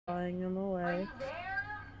Flying in the way. Are you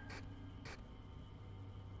there?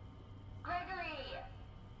 Gregory!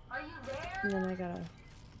 Are you there? And then I gotta...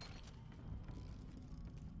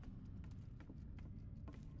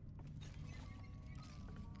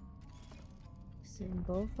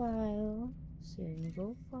 Single file.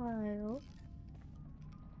 Single file.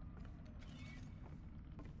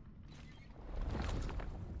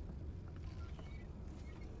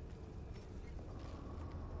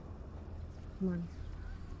 Come on.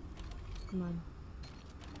 Come on.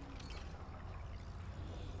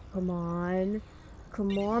 Come on.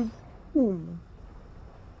 Come on. Boom.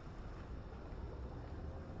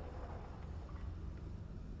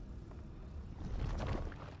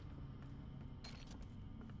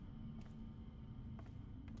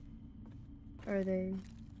 Are they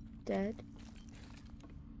dead?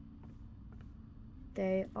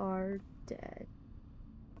 They are dead.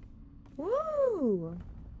 Woo!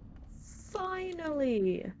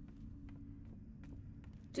 Finally!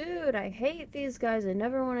 Dude, I hate these guys. I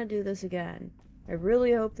never want to do this again. I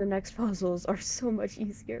really hope the next puzzles are so much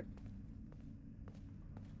easier.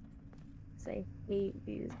 'Cause I hate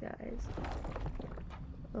these guys.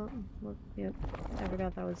 Oh, look, yep. I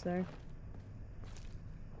forgot that was there.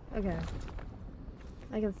 Okay.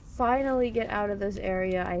 I can finally get out of this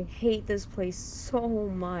area. I hate this place so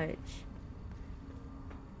much.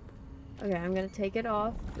 Okay, I'm gonna take it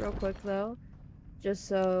off real quick though. Just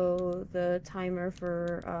so the timer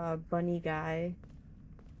for bunny guy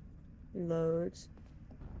loads.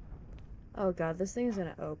 Oh god, this thing is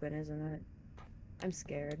gonna open, isn't it? I'm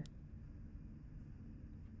scared.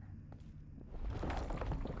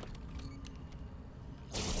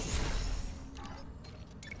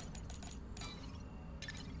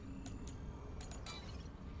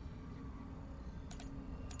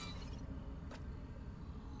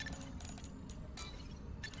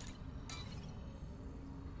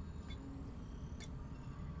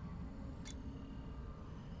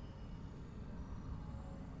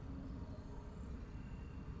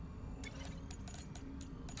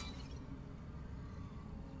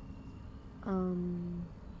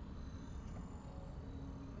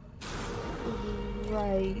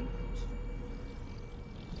 Right.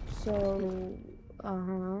 So,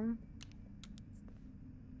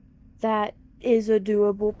 that is a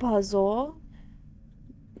doable puzzle.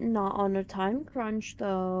 Not on a time crunch,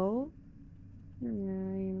 though. Yeah,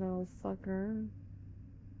 you little fucker.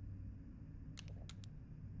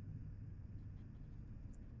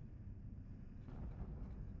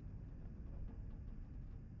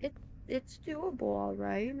 It's doable,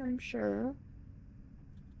 alright, I'm sure.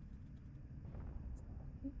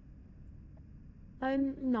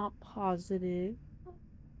 I'm not positive,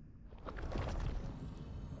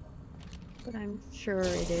 but I'm sure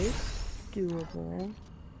it is doable.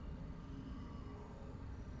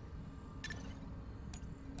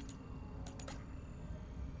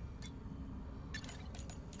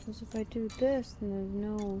 Because if I do this, then there's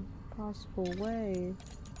no possible way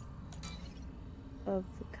of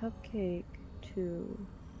the cupcake to...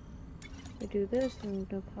 If I do this, then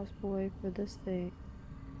there's no possible way for this thing.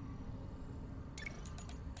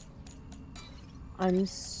 I'm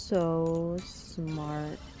so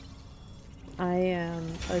smart. I am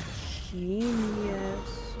a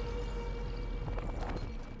genius.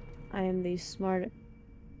 I am the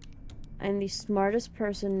smartest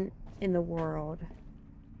person in the world.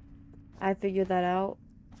 I figured that out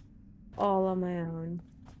all on my own.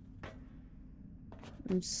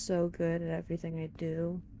 I'm so good at everything I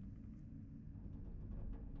do.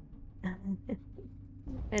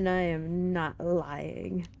 And I am not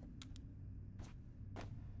lying.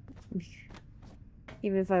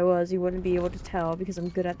 Even if I was, you wouldn't be able to tell because I'm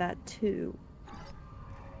good at that too.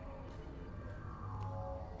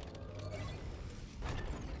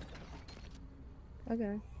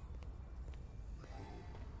 Okay.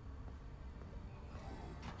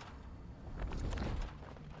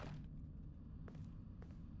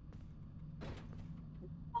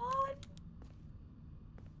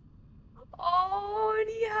 Oh, and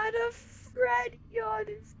he had a Freddy on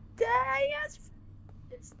his day. He has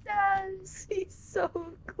his dance. He's so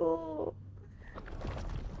cool.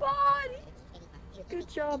 Bonnie! Good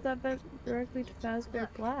job. That went directly to Fazbear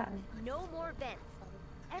Black. No more vents.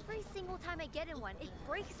 Every single time I get in one, it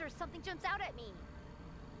breaks or something jumps out at me.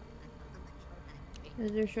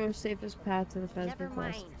 Is your sure safest path to the Fazbear Never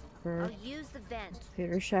Black? mind. For I'll use the vent.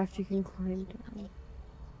 theater shaft you can climb down.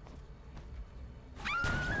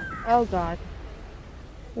 Oh god.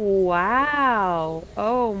 Wow.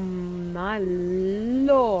 Oh my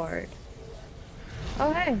lord.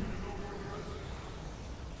 Oh hey.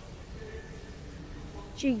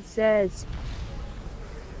 Jesus.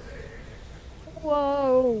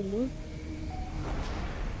 Whoa!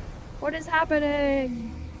 What is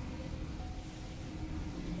happening?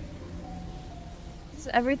 Is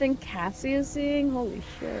everything Cassie is seeing? Holy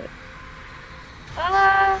shit.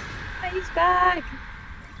 Ah! He's back!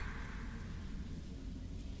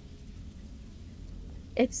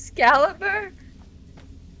 Excalibur?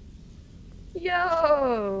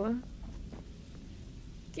 Yo!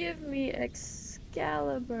 Give me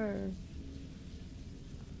Excalibur.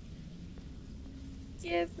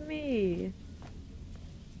 Give me.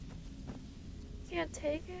 Can't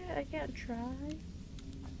take it? I can't try?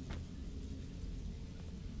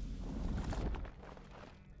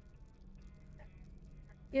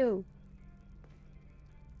 Ew.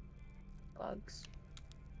 Bugs.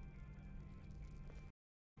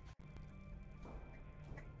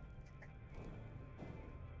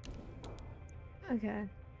 Okay.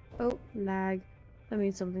 Oh, lag. That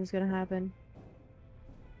means something's gonna happen.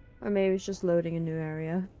 Or maybe it's just loading a new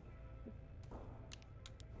area.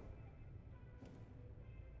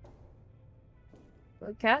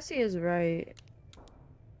 But Cassie is right.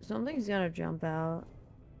 Something's gonna jump out.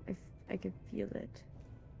 I can feel it.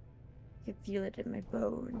 I can feel it in my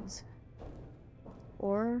bones.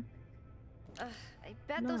 Or I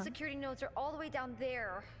bet those not. security nodes are all the way down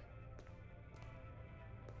there.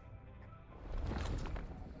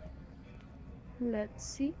 Let's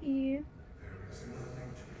see. There is nothing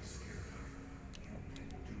to be scared of. You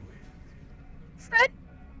can do it. Fred!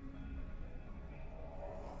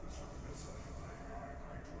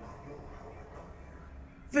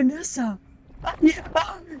 Vanessa!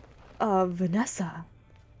 Vanessa.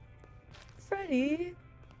 Freddy,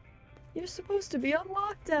 you're supposed to be on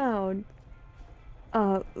lockdown.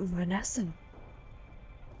 Vanessa.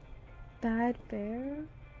 Bad bear?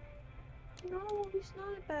 No, he's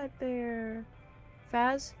not a bad bear.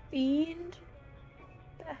 Faz Fiend?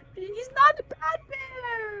 He's not a bad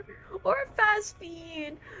bear! Or a Faz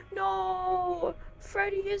Fiend! No!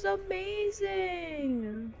 Freddy is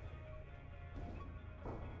amazing!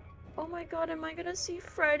 Oh my god, am I gonna see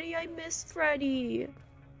Freddy? I miss Freddy!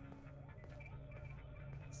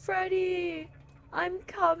 Freddy! I'm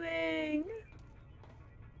coming!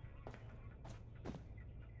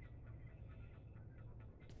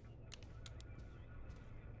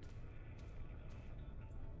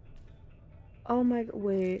 Oh my,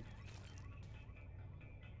 wait.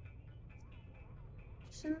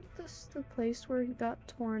 Isn't this the place where he got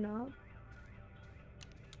torn up?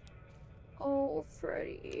 Oh,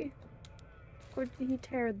 Freddy. Or did he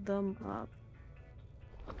tear them up?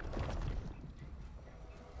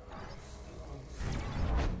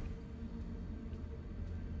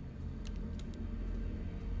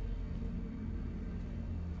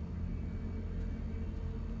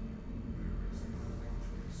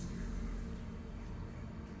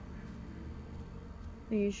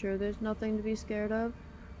 Are you sure there's nothing to be scared of?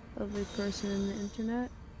 Lovely person in the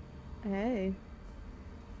internet? Hey.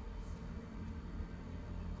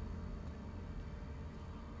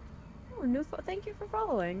 Oh, thank you for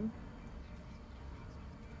following.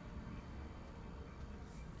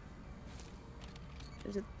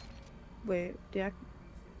 Is it? Wait,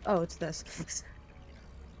 oh, it's this.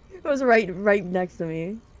 It was right next to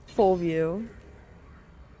me. Full view.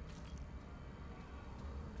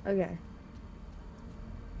 Okay.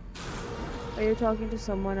 Are you talking to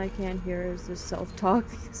someone I can't hear? Is this self-talk?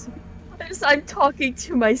 I'm talking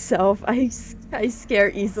to myself. I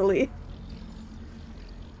scare easily.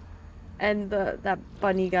 And that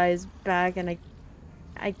bunny guy is back, and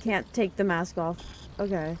I can't take the mask off.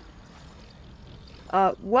 Okay.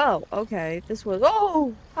 Well, okay. This was.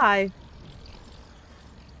 Oh, hi.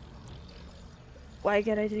 Why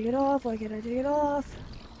can't I take it off? Why can't I take it off?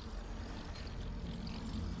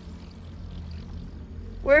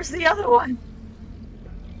 Where's the other one?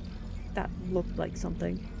 That looked like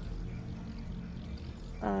something.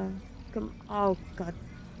 Come. Oh God.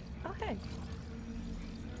 Okay.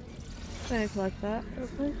 Can I collect that?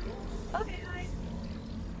 Okay. Okay. Hi.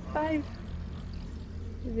 Bye.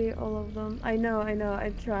 Maybe all of them. I know.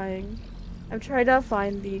 I'm trying. I'm trying to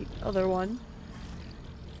find the other one.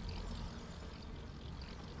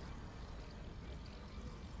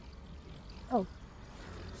 Oh.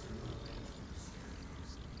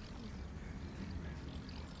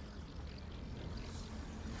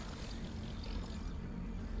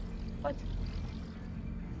 What?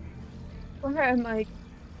 Where am I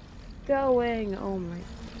going? Oh my.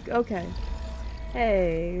 Okay.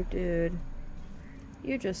 Hey, dude.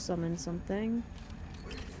 You just summoned something.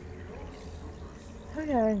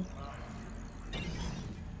 Okay.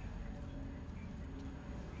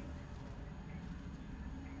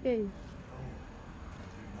 Hey.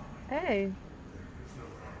 Hey.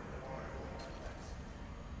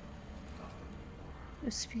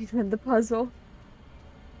 Speedrun the puzzle.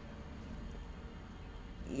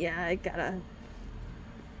 Yeah, I gotta...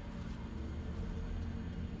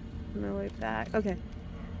 On my way back. Okay.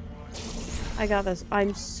 I got this. I'm...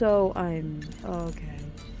 Okay.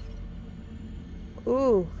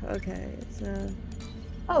 Ooh, okay. It's,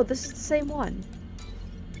 Oh, this is the same one.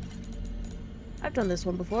 I've done this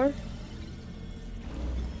one before.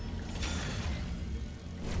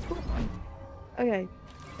 Okay.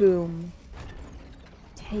 Boom.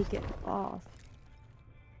 Take it off.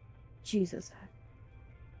 Jesus.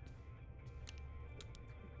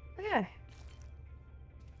 Okay.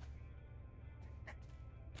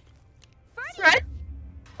 Fred?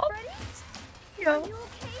 Oh, Freddy? yo. Are you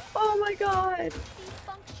okay? Oh my god. Be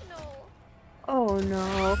functional. Oh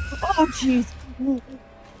no. Oh jeez.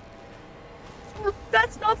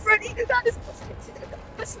 That's not Freddy. That is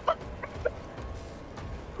that's not Freddy.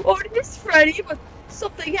 Oh, it is Freddy, but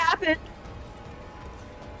something happened.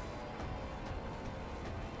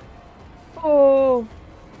 Oh.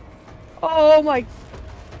 Oh my.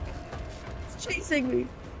 It's chasing me.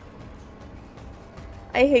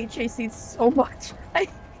 I hate chasing so much. I hate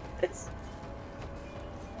this.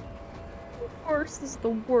 The worst is the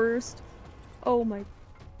worst. Oh my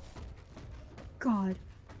god.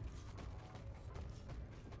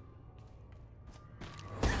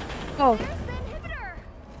 Oh. There's the inhibitor.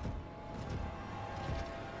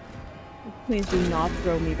 Please do not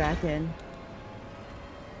throw me back in.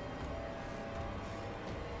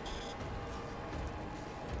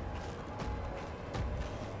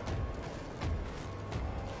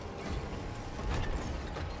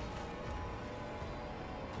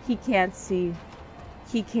 He can't see.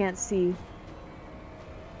 He can't see.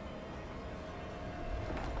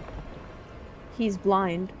 He's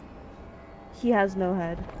blind. He has no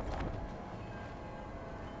head.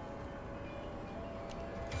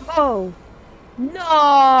 Oh!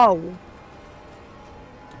 No!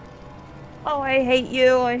 Oh, I hate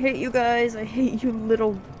you. I hate you guys. I hate you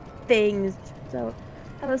little things. So,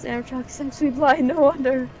 how does Amtrak essentially blind? No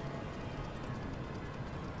wonder.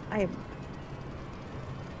 I am...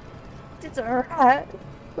 It's a rat.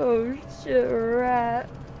 Oh shit, a rat.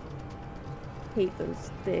 Hate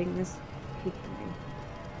those things. Hate them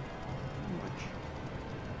much.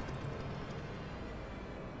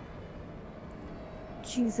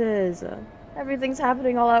 Jesus. Everything's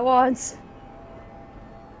happening all at once.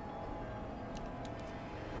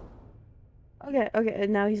 Okay, okay,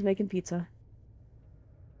 and now he's making pizza.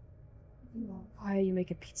 Why are you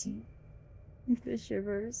making pizza? The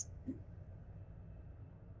shivers.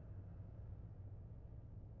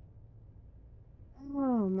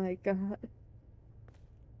 Oh my god.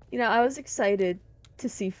 You know, I was excited to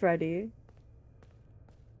see Freddy,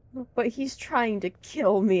 but he's trying to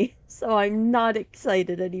kill me, so I'm not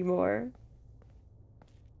excited anymore.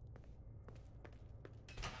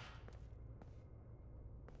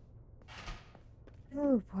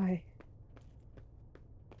 Oh boy.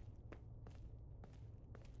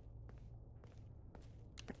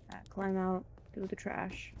 Climb out, do the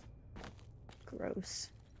trash. Gross.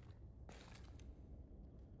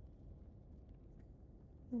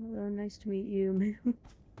 Hello, nice to meet you, ma'am.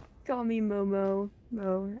 Call me Momo.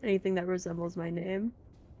 Mo. Anything that resembles my name.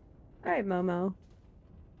 Alright, Momo.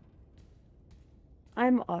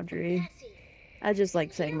 I'm Audrey. Cassie, I just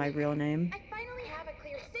like saying my real name. I finally have a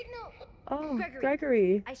clear signal. Oh, Gregory,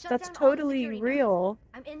 Gregory. I shut That's down all the totally security real. nodes.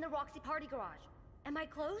 I'm in the Roxy party garage. Am I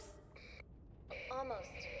close? Almost.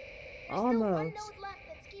 There's still one Almost. node left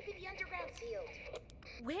that's keeping the underground sealed.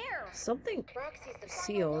 Where? Something Roxy's the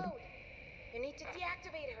sealed. final node. You need to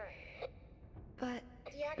deactivate her. But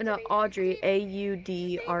Deactivate No, her. Audrey. Save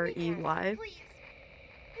me. Audrey. Save me, Cassie, please.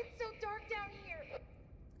 It's so dark down here.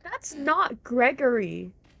 That's not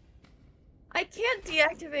Gregory. I can't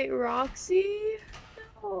deactivate Roxy.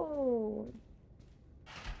 No.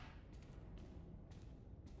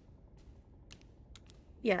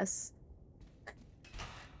 Yes.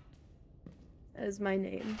 That is my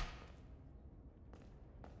name.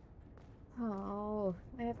 Oh,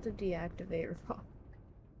 I have to deactivate Roxy.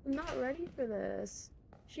 I'm not ready for this.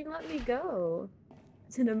 She let me go.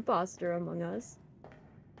 It's an imposter among us.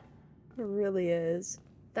 It really is.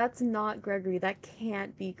 That's not Gregory. That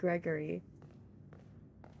can't be Gregory.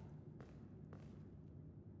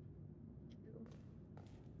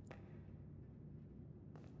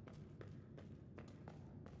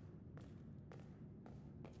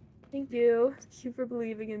 Thank you. Thank you for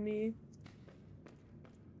believing in me.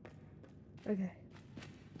 Okay.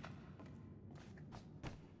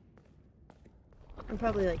 I'm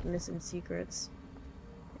probably like missing secrets.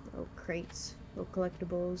 Little crates, little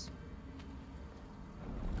collectibles.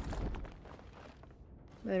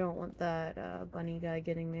 I don't want that bunny guy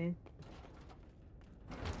getting me.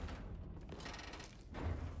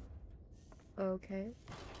 Okay.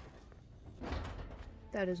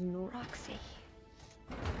 That is not Roxy.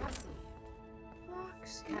 Cassie.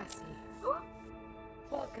 Roxy. Cassie.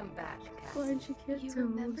 Welcome back, Cassie. Glad she can't You tell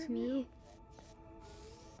remember it's me? you.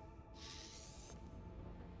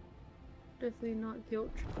 Definitely not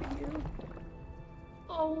guilt tripping you.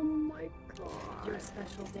 Oh my god. Your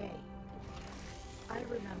special day. I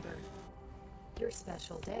remember. Your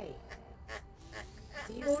special day.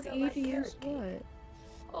 Do you What still like use carrot cake? what? It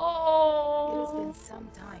Oh. has been some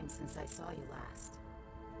time since I saw you last.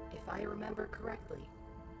 If I remember correctly,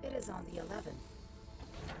 it is on the 11th.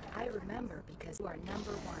 I remember because you are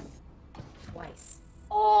number 1. Twice.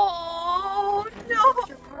 Oh Have you no. booked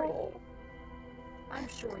your party? I'm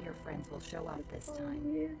sure your friends will show up this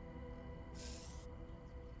time.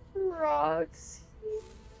 Roxy.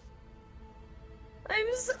 I'm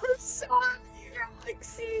so sorry,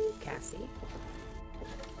 Roxy. Cassie?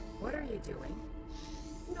 What are you doing?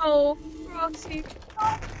 No, Roxy.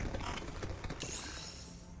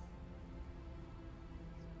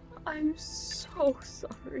 I'm so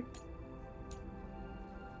sorry.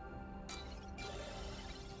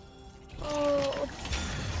 Oh,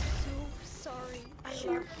 So sorry. I she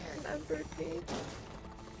love carrot. remembered me.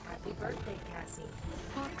 Happy birthday, Cassie.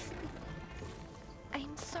 Roxy.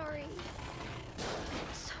 I'm sorry.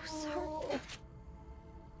 I'm so sorry.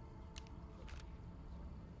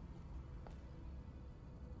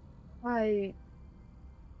 I...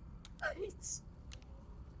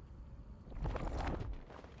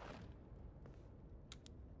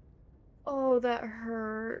 Oh, that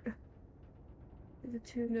hurt. The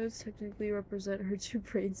 2 nodes technically represent her 2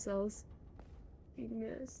 brain cells. He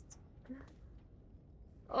missed.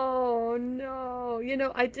 Oh no. You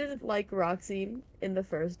know, I didn't like Roxy in the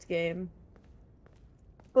first game.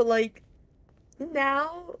 But like,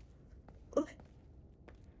 now, with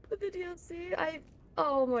the DLC,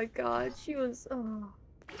 oh my god, she was, oh,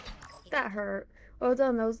 that hurt. Well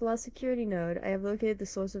done, that was the last security node. I have located the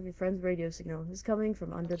source of your friend's radio signal. It's coming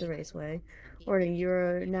from under the raceway. Warning, you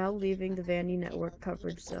are now leaving the Vandy network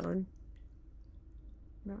coverage zone.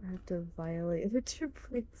 Not have to violate her 2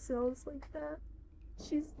 brain cells like that.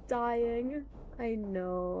 She's dying. I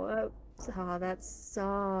know. That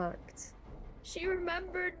sucked. She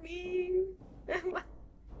remembered me.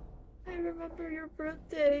 I remember your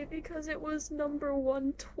birthday because it was number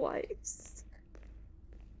 1 twice.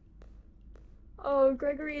 Oh,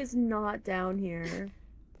 Gregory is not down here.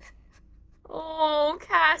 Oh,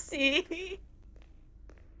 Cassie.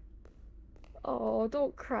 Oh,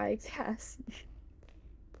 don't cry, Cassie.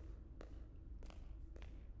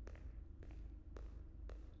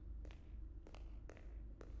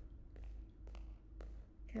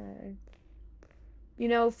 Okay. You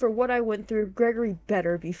know, for what I went through, Gregory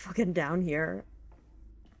better be fucking down here.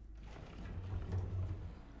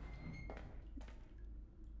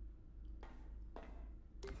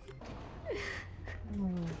 Oh,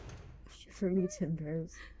 shiver me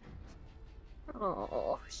timbers.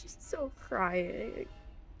 Oh, she's so crying.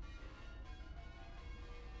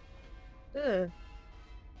 Ugh.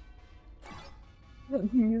 The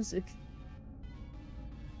music.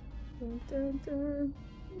 Dun, dun, dun,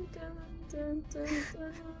 dun, dun, dun,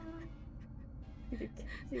 dun.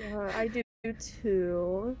 Yeah, I do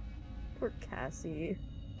too. Poor Cassie.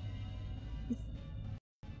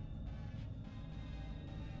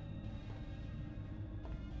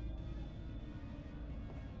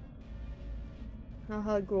 A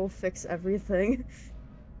hug will fix everything.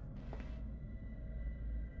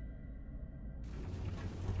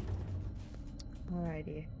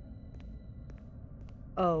 Alrighty.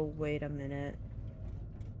 Oh, wait a minute.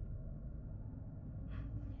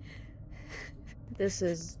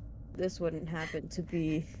 This wouldn't happen to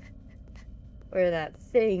be where that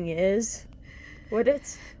thing is, would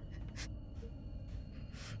it?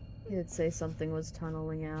 You'd say something was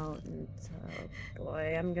tunneling out, and oh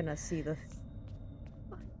boy, I'm gonna see the.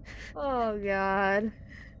 Oh god.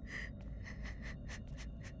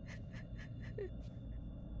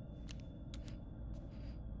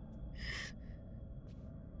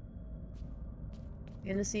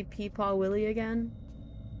 You gonna see Peepaw Willie again?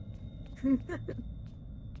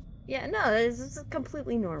 Yeah, no, this is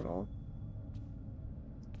completely normal.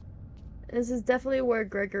 This is definitely where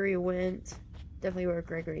Gregory went. Definitely where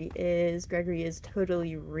Gregory is. Gregory is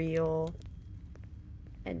totally real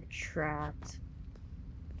and trapped.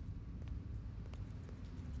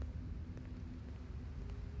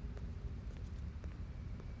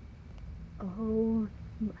 Oh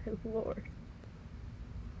my lord.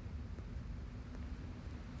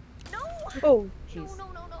 No! Oh No, jeez.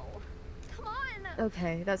 no, no, no. Come on.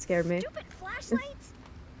 Okay, that scared me. Stupid flashlight.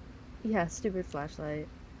 Yeah, stupid flashlight.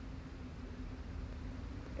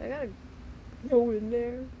 I gotta go in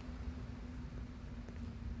there.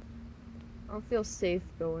 I don't feel safe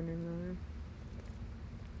going in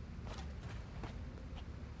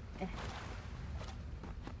there.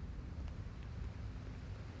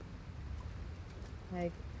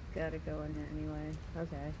 I gotta go in there anyway.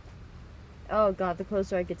 Okay. Oh god, the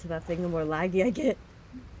closer I get to that thing, the more laggy I get.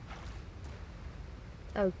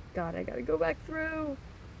 Oh god, I gotta go back through.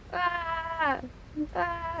 Ah!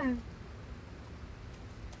 Ah!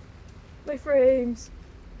 My frames.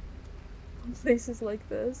 On places like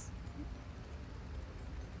this.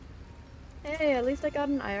 Hey, at least I got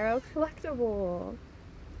an IRL collectible.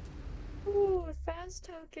 Ooh, fast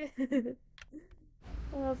token.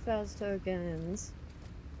 I love fast tokens.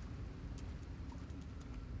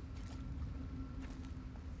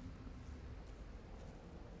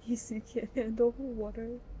 Easy can't handle water.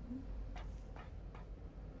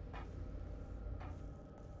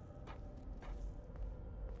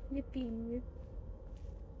 Yippee.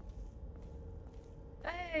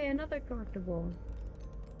 Hey, another collectible.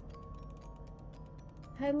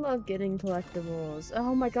 I love getting collectibles.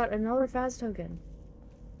 Oh my god, another fast token.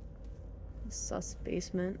 Sus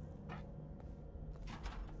basement.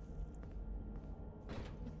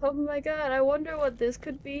 Oh my god, I wonder what this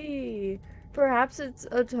could be. Perhaps it's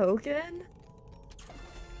a token?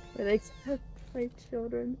 Where they accept my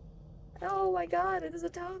children. Oh my god, it is a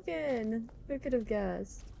token! Who could have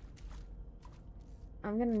guessed?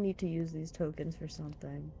 I'm gonna need to use these tokens for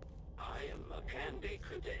something. I am a candy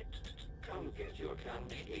cadet. Come get your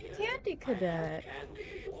candy here. Candy I have cadet!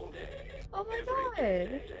 candy all day. Oh my Every god!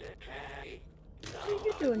 day. Candy. What are you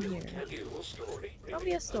Now I doing will here? tell you a story. Tell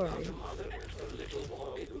me a story. About a mother and her little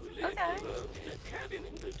boy who lived Okay. alone in a cabin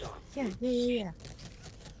in the dark. Yeah.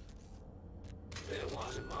 There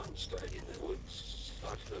was a monster in the woods,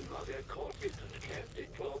 but the mother caught it and kept it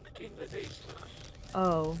locked in the basement.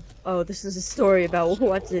 Oh, this is a story about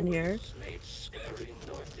what's in here. Always made scary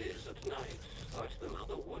noises at night, but the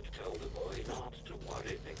mother would tell the boy not to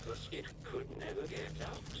worry because it could never get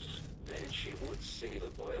out. Then she would sing the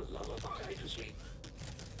boy a lullaby to sleep.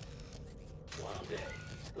 One day,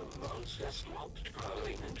 the monster stopped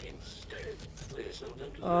growling and instead listened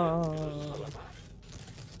and learned the lullaby.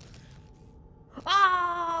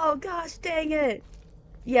 Oh, gosh dang it!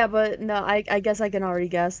 Yeah, but no, I guess I can already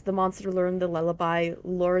guess. The monster learned the lullaby,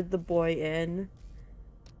 lured the boy in,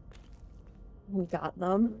 and got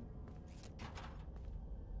them.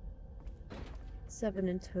 7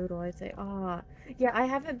 in total, I think. Ah, yeah, I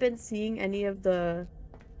haven't been seeing any of the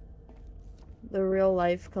real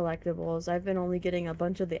life collectibles. I've been only getting a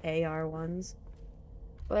bunch of the AR ones.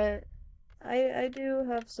 But I do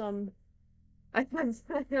have some. I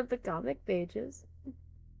have the comic pages.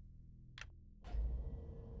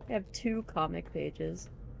 I have 2 comic pages.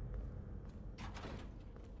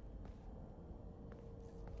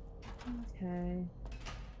 Okay.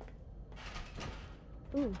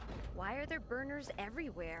 Ooh. Why are there burners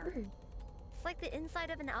everywhere? Ooh. It's like the inside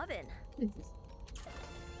of an oven.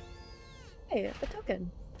 Hey, a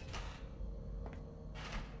token.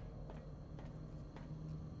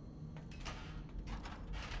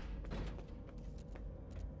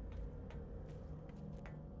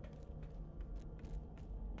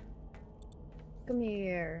 Come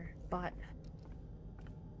here, bot.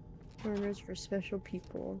 Burners for special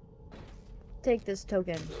people. Take this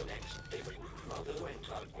token. The next day, mother went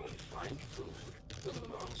out to find food. The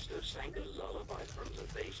monster sang a lullaby from the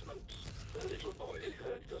basement. The little boy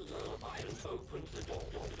heard the lullaby and opened the door.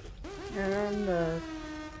 And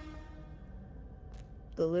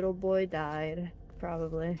the little boy died,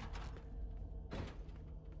 probably.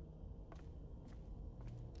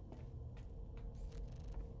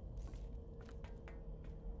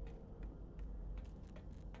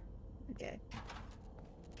 Okay.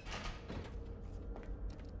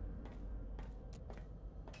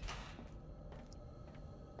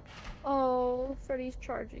 Oh, Freddy's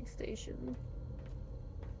charging station.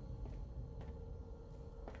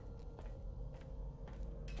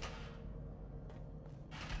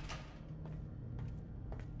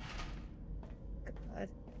 God.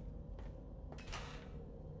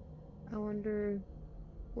 I wonder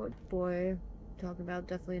what boy I'm talking about.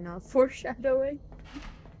 Definitely not foreshadowing.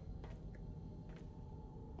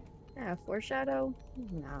 Yeah, foreshadow?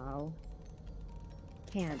 No.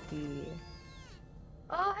 Can't be.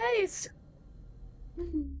 Oh, hey!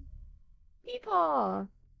 Peepaw!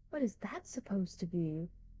 What is that supposed to be?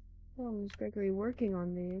 Oh, is Gregory working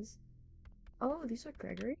on these? Oh, these are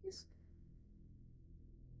Gregory's?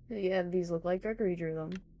 Yeah, these look like Gregory drew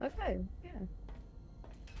them. Okay, yeah.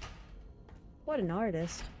 What an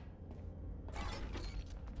artist.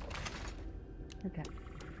 Okay.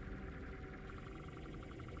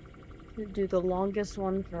 Do the longest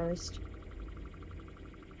one first.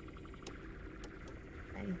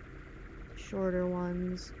 Okay. Shorter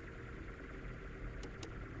ones.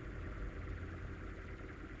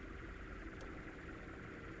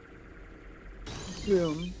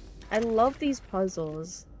 Boom. I love these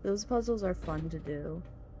puzzles. Those puzzles are fun to do.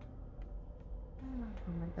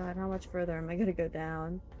 Oh my god, how much further am I gonna go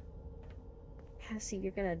down? Cassie,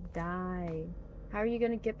 you're gonna die. How are you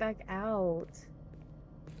gonna get back out?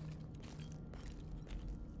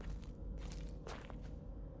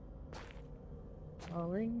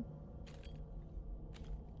 Falling?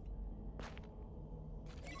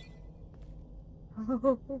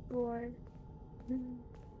 Oh boy.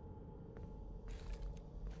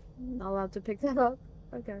 Not allowed to pick that up.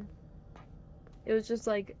 Okay. It was just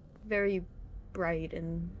like very bright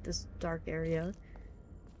in this dark area.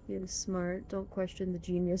 You're smart. Don't question the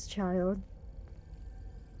genius child.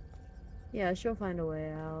 Yeah, she'll find a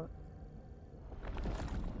way out.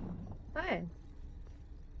 Hi.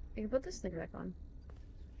 I can put this thing back on.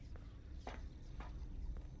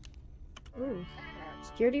 Ooh.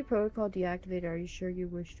 Security protocol deactivated. Are you sure you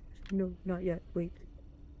wish to? No, not yet. Wait.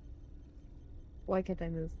 Why can't I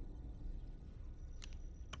move?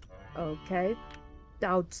 Okay.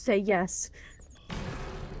 I'll say yes.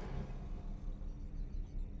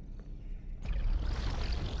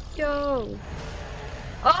 Yo.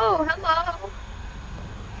 Oh, hello.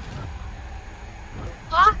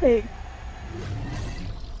 Hi.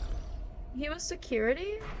 He was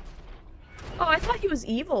security? Oh, I thought he was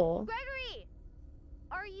evil. Gregory!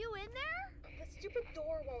 Are you in there? The stupid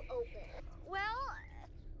door won't open. Well,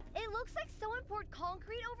 it looks like someone poured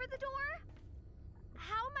concrete over the door.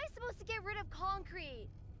 How am I supposed to get rid of concrete?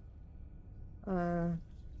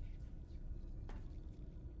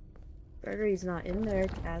 Gregory's not in there,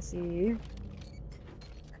 Cassie.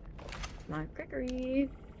 Not Gregory.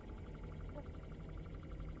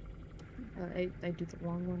 I do the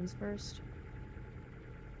long ones first.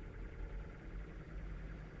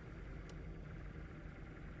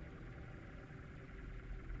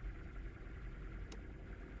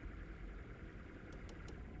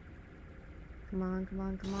 Come on, come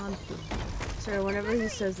on, come on. Sorry, whenever he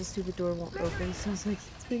says the stupid door won't open, it sounds like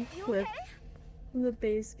it's been You clipped okay? from the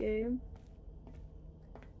base game.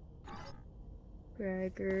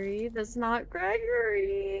 Gregory, that's not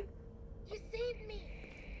Gregory. You saved me.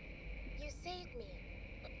 You saved me.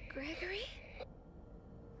 Gregory?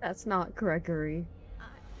 That's not Gregory.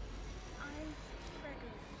 I'm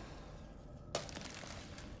Gregory.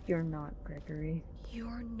 You're not Gregory.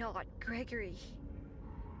 You're not Gregory.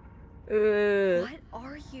 Ugh. What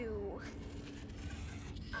are you?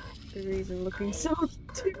 Gregory's looking so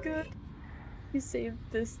too good. He saved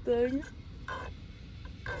this thing.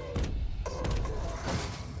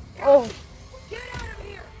 Oh! Get out of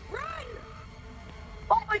here! Run!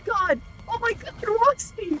 Oh my god! Oh my god,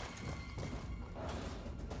 Roxy!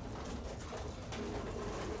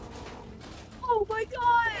 Oh my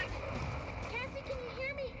god! Cassie, can you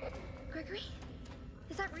hear me? Gregory?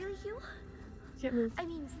 Is that really you? Can't move. I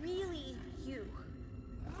mean, really you.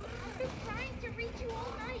 I've been trying to reach you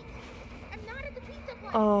all night. I'm not at the pizza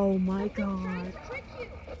place. Oh my I've been trying god. to trick you.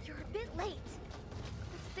 You're a bit late.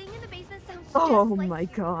 This thing in the basement sounds Oh just like my you.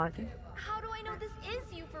 god. How do I know this is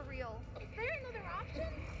you for real? Is there another option?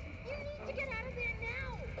 You need to get out of there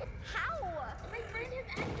now. How? My friend has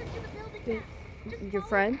access to the building Your- maps. Just your follow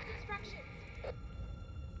friend? his instructions.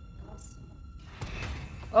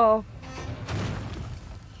 Oh.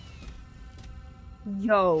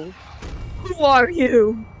 Yo. Who are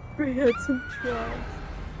you? We had some trouble.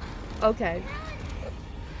 Okay.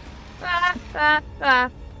 Ah, ah, ah.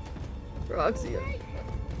 Roxy.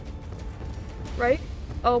 Right?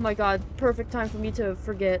 Oh my god. Perfect time for me to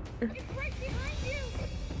forget. It's right behind you.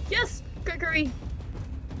 Yes! Gregory!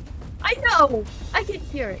 I know! I can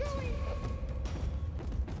hear it. Going.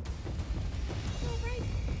 Go right.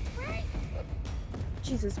 Right.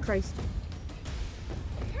 Jesus Christ.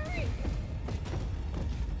 Hurry.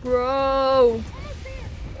 Bro! Almost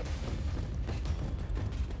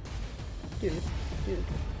there.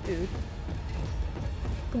 Dude.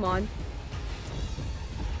 Come on.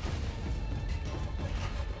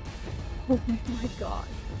 Oh my god.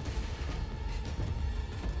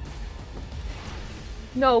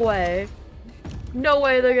 No way. No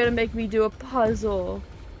way they're gonna make me do a puzzle.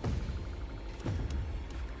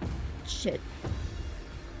 Shit.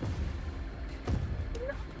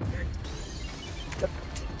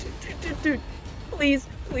 Dude, please,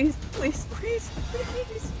 Please, please, please,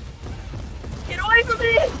 please. Get away from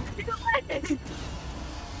me! Get away!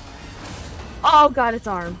 Oh god, its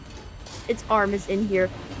arm. Its arm is in here.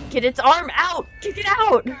 Get its arm out! Kick it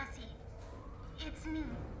out! Cassie, it's me.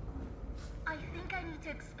 I think I need to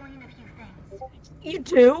explain a few things. You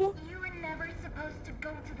do? You were never supposed to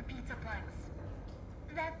go to the Pt.5.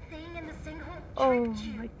 That thing in the sinkhole Oh tricked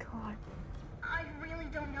you. my god. I really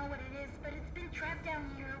don't know what it is, but it's been trapped down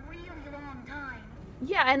here a really long time.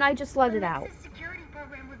 Yeah, and I just let it out. The security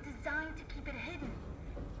program was designed to keep it hidden,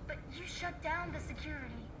 but you shut down the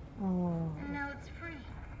security, Oh. and now it's free.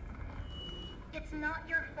 It's not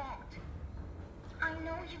your fault. I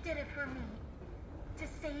know you did it for me, to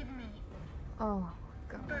save me, Oh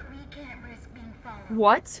god. but we can't risk being followed.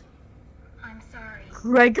 What? I'm sorry.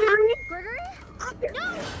 Gregory? Gregory?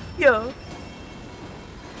 No! Yeah.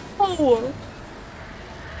 Oh.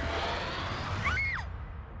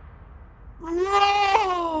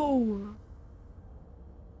 Whoa!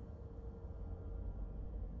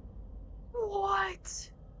 What?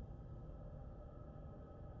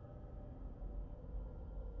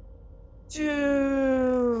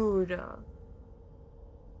 Dude.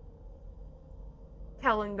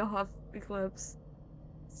 Kallingoff eclipse.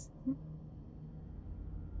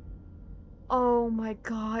 Oh my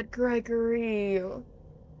god, Gregory.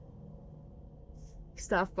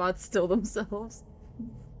 Staff bots still themselves.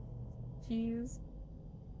 Jeez.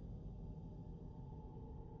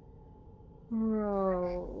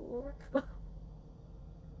 Bro.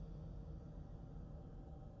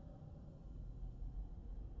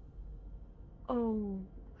 Oh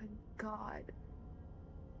my god.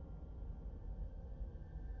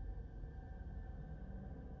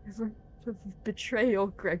 Betrayal,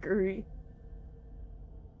 Gregory.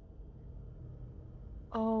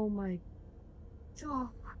 Oh my god.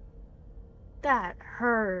 That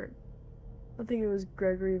hurt. I think it was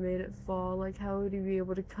Gregory made it fall. Like, how would he be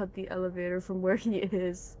able to cut the elevator from where he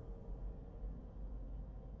is?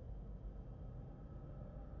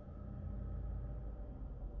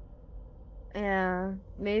 Yeah,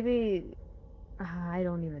 maybe. I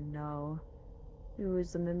don't even know. It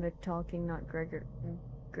was the mimic talking, not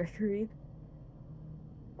Gregory.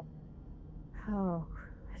 Oh,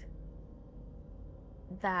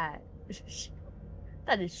 that.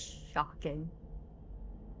 That is shocking.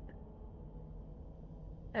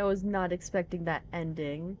 I was not expecting that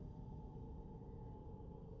ending.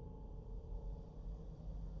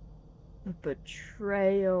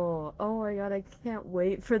 Betrayal. Oh my god, I can't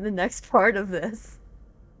wait for the next part of this.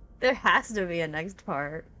 There has to be a next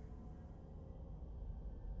part.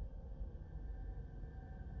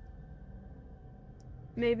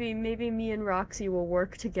 Maybe me and Roxy will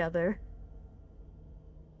work together.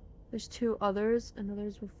 There's two others, and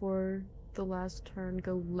others before the last turn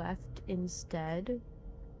go left instead.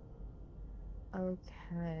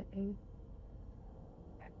 Okay.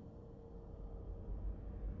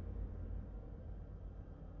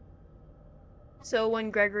 So when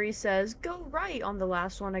Gregory says, go right on the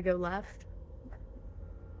last one, I go left.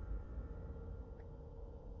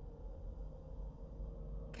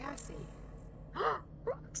 Cassie.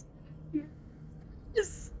 Roxy!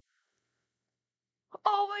 Yes!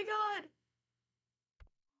 Oh my god!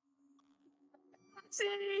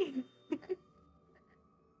 Roxy!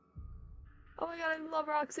 Oh my god, I love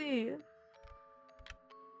Roxy!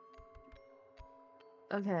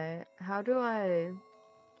 Okay, how do I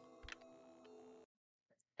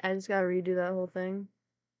just gotta redo that whole thing?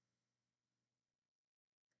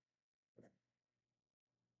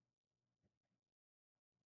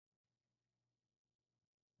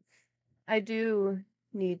 I do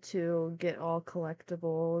need to get all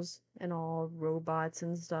collectibles and all robots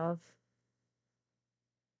and stuff.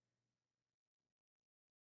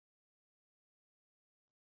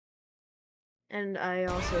 And I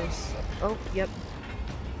also oh, yep.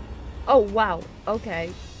 Oh, wow. Okay.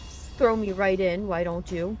 Throw me right in, why don't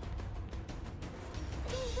you?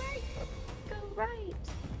 Go right. Go right.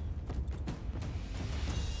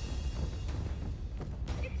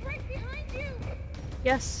 It's right behind you.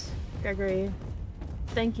 Yes, Gregory.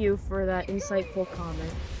 Thank you for that insightful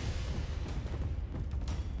comment.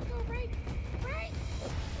 Go right. Right.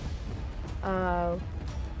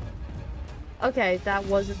 Okay, that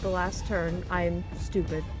wasn't the last turn. I'm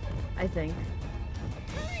stupid, I think.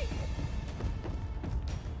 Hurry.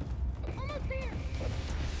 Almost there.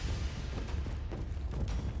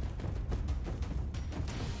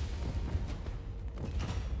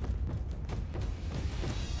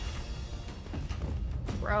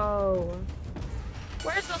 Bro.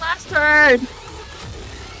 Where's the last turn?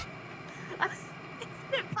 I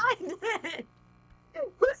didn't find it.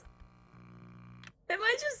 Am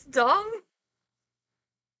I just dumb?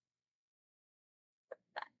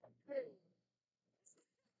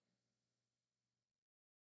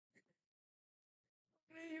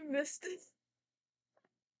 You missed it.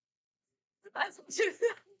 I'm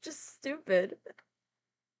just stupid.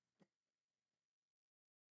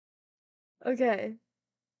 Okay.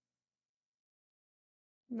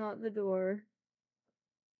 Not the door.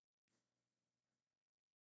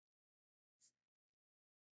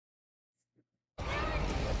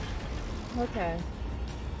 Okay.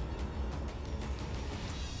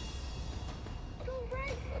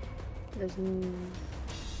 There's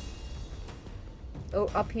oh,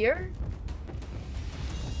 up here?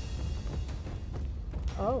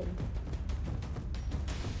 Oh.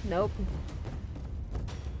 Nope.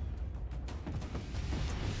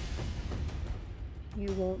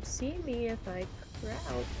 You won't see me if I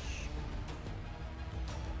crouch.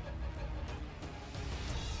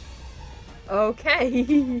 Okay.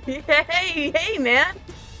 Hey, man.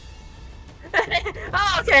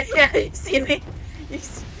 Oh, okay. Yeah, you see me. You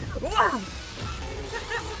see wow.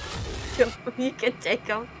 You can take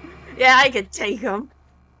him. Yeah, I can take him.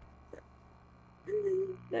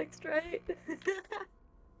 Next, right?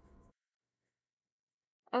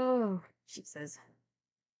 Oh, Jesus.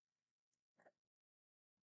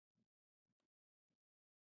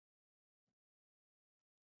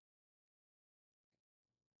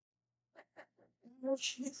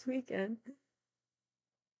 This weekend.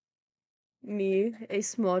 Me, a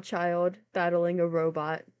small child, battling a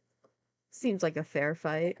robot. Seems like a fair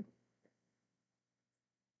fight.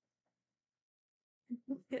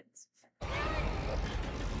 It's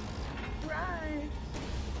right.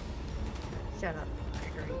 Shut up,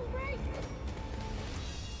 Gregory.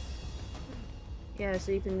 Yeah,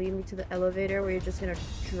 so you can lead me to the elevator where you're just gonna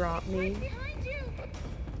drop me.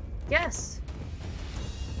 Yes!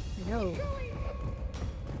 I know.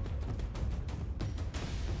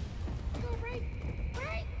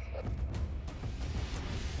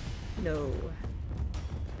 No.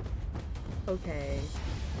 Okay.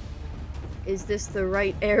 Is this the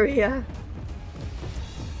right area?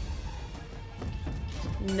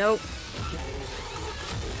 Nope.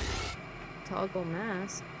 Toggle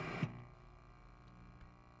mask.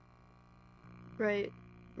 Right,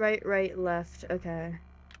 left. Okay.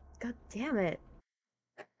 God damn it.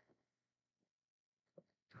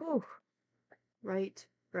 Whew. Right,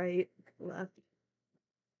 left.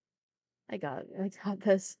 I got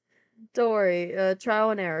this. Don't worry. Trial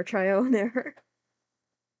and error, trial and error.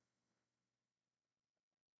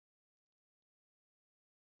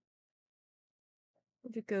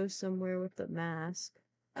 To go somewhere with the mask.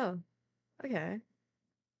 Oh, okay.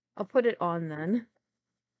 I'll put it on then.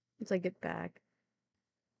 Once I get back.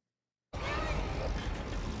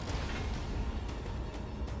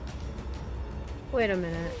 Wait a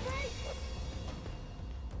minute.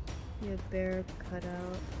 Yeah, bear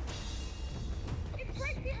cutout. It's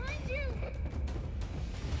right behind you.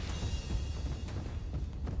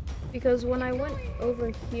 Because when I went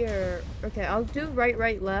over here, okay, I'll do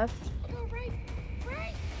right, left. Go right.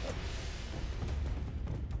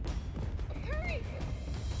 Hurry.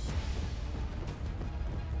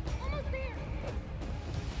 Almost there.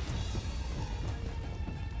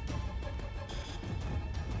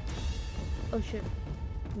 Oh shit.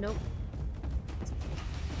 Nope.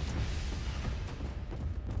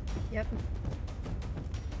 Yep.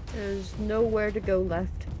 There's nowhere to go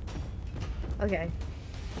left. Okay.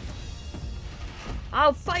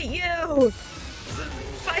 I'll fight you!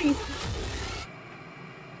 Fight!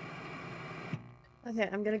 Okay,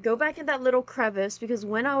 I'm gonna go back in that little crevice because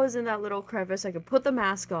when I was in that little crevice, I could put the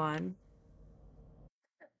mask on.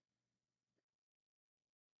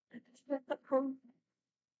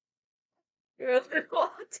 You're a little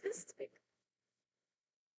autistic.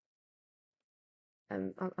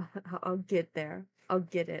 I'll get there. I'll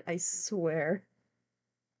get it. I swear.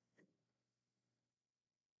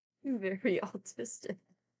 You're very autistic.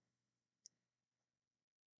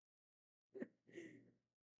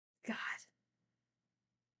 God.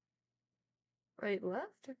 Right,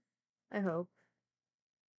 left? I hope.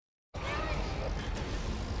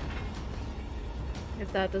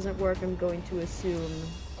 If that doesn't work, I'm going to assume,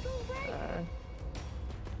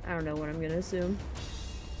 I don't know what I'm gonna assume.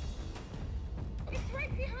 It's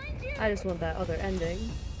right behind you. I just want that other ending.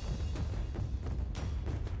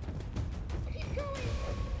 Keep going.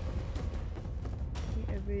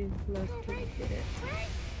 Every left to get it.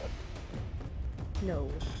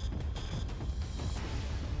 No.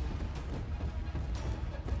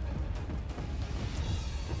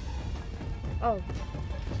 Oh.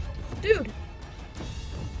 Dude!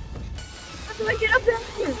 How do I get up there?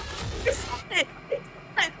 I saw it!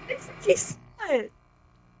 She saw it!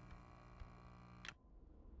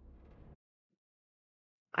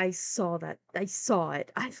 I saw that. I saw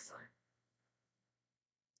it. I saw it.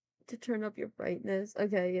 To turn up your brightness.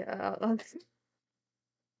 Okay, yeah.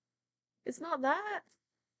 It's not that.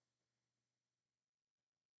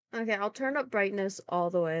 Okay, I'll turn up brightness all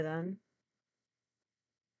the way then.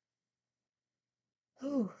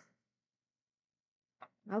 Whew.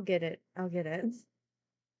 I'll get it. I'll get it.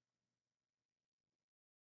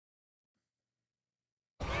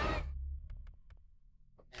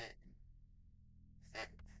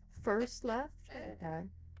 First left? Okay.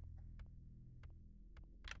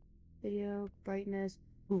 Video, brightness,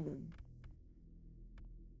 boom.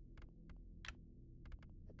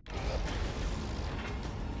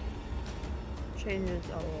 Changes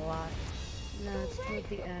a lot. No, it's toward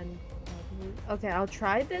the end. Okay, I'll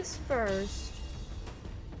try this first.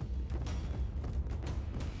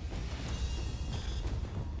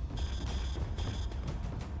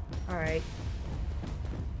 Alright.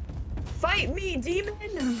 Fight me,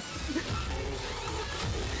 demon!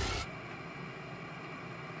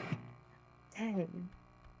 Dang.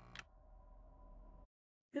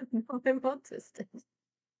 No, I'm autistic.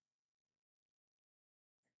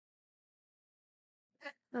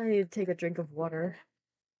 I need to take a drink of water.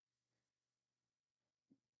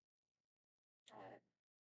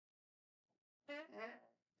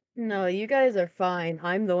 No, you guys are fine.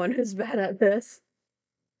 I'm the one who's bad at this.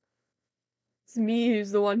 It's me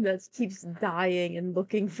who's the one that keeps dying and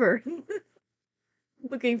looking for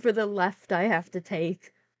looking for the left I have to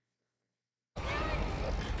take.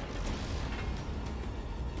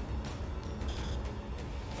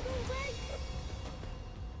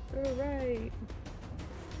 Alright.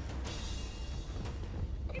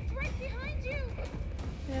 It's right behind you!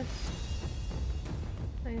 Yes.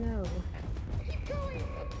 I know. Keep going!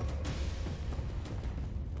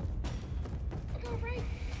 Go right!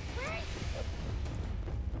 Right!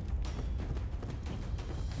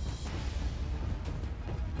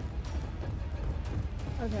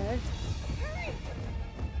 Okay. Hurry!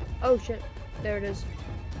 Oh shit. There it is.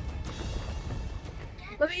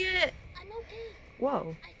 Let me in it! I'm okay.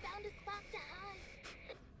 Whoa. I found a spot to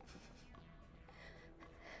hide.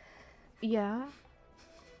 Yeah?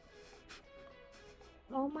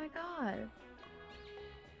 Oh my god.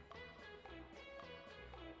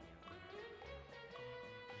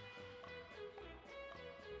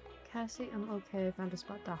 Cassie, I'm okay. I found a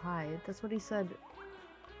spot to hide. That's what he said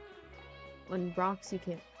when Roxy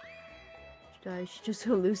came. She died. She's just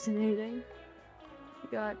hallucinating. We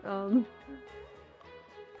got, Ooh.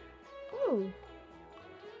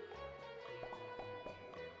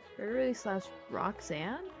 Beverly slash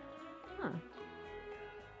Roxanne? Huh.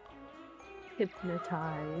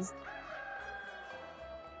 Hypnotized.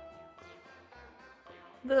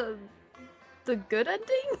 The good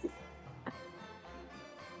ending?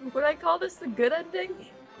 Would I call this the good ending?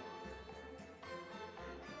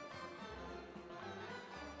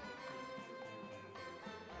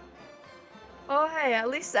 Oh hey, at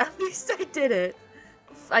least I did it.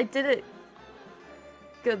 I did it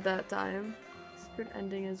good that time. Secret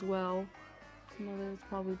ending as well. Some others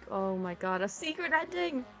probably. Oh my god, a secret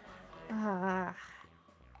ending! Ah.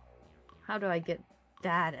 How do I get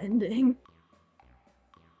that ending?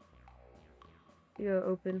 You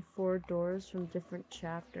open 4 doors from different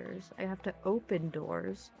chapters. I have to open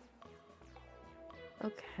doors.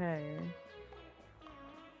 Okay.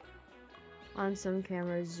 On some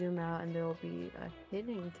cameras, zoom out and there will be a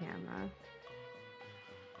hidden camera.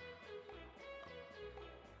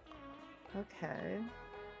 Okay.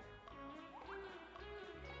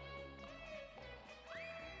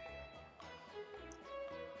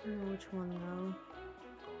 I don't know which one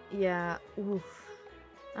though. Yeah, oof.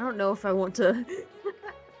 I don't know if I want to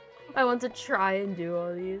I want to try and do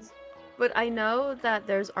all these. But I know that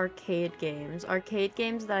there's arcade games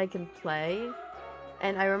that I can play.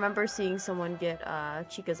 And I remember seeing someone get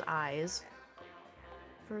Chica's eyes.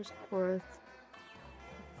 First, fourth,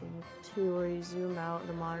 I think 2 where you zoom out,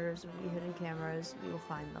 the monitors will be hidden cameras, you'll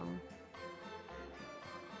find them.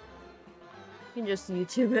 You can just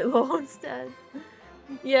YouTube it low instead.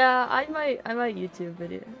 Yeah, I might YouTube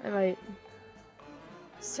video. I might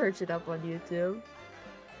search it up on YouTube.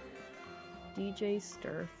 DJ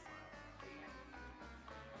Sturf.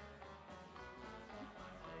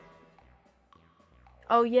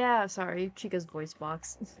 Oh yeah, sorry, Chica's voice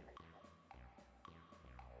box.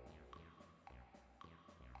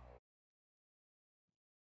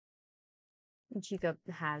 Chica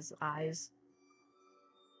has eyes.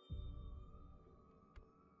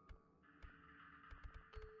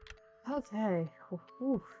 Okay.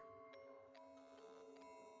 Oof.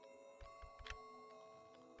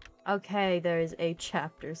 Okay, there is a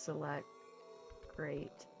chapter select.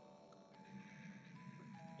 Great.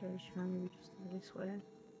 Does Charlie just this way?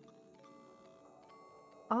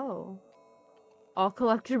 Oh. All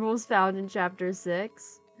collectibles found in chapter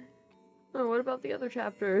 6? Oh, what about the other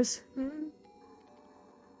chapters?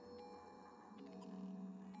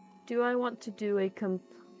 Do I want to do a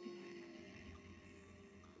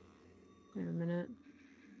Wait a minute.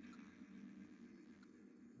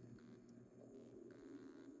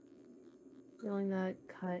 Feeling that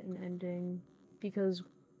cut and ending. Because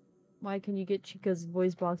why can you get Chica's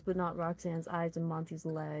voice box but not Roxanne's eyes and Monty's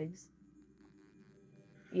legs?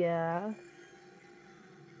 Yeah.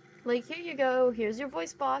 Like, here you go. Here's your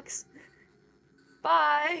voice box.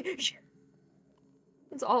 Bye!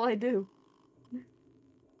 That's all I do.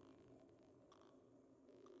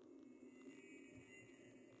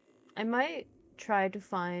 I might try to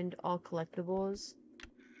find all collectibles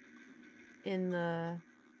in the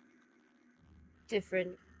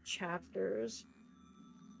different chapters.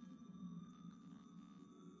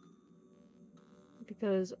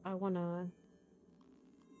 Because I wanna...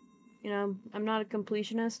 You know, I'm not a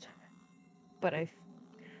completionist, but I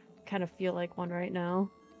kind of feel like one right now.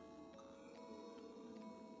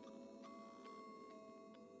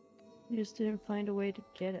 I just didn't find a way to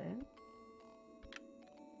get it.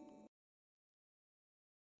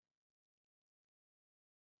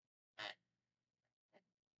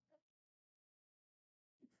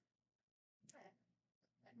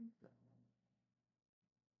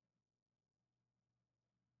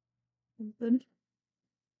 Something.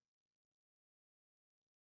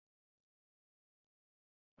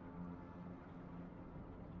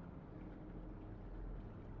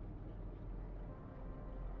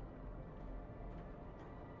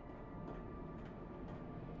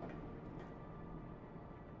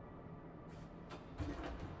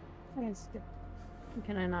 Can I skip?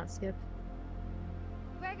 Can I not skip?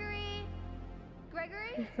 Gregory? Gregory?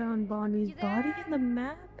 You found Bonnie's You body there? in the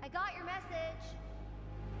map? I got your message.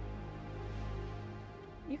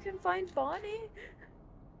 You can find Bonnie?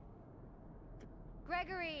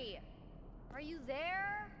 Gregory! Are you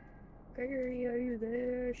there? Gregory, are you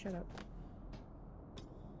there? Shut up.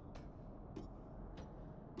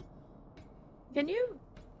 Can you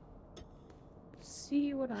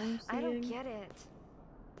see what I'm seeing? I don't get it.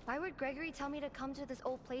 Why would Gregory tell me to come to this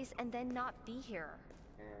old place and then not be here?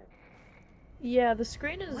 Yeah, the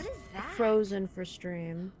screen What is is that? frozen for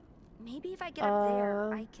stream. Maybe if I get up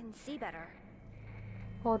there, I can see better.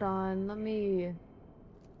 Hold on, let me...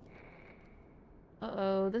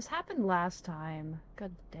 Uh-oh, this happened last time.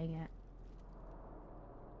 God dang it.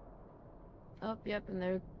 Oh, yep, and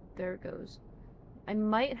there it goes. I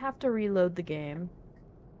might have to reload the game.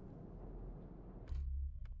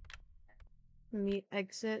 Let me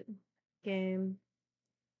exit game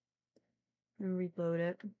and reload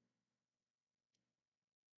it.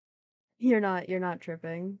 You're not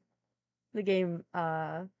tripping. The game,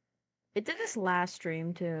 it did this last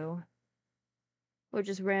stream too. Which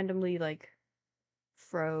just randomly, like,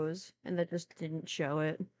 froze, and that just didn't show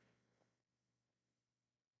it.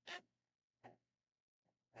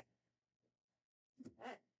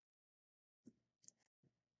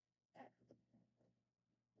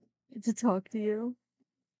 To talk to you.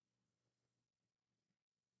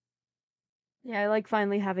 Yeah, I like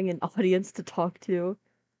finally having an audience to talk to.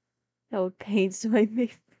 How it pains my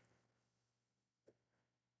face.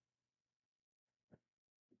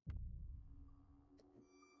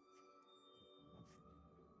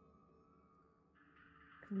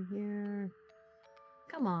 Come here.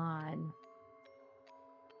 Come on.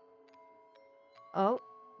 Oh.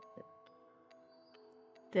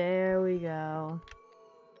 There we go.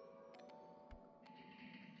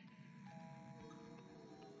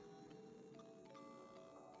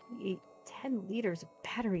 10 liters of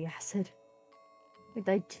battery acid.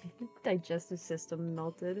 My digestive system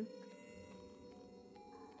melted.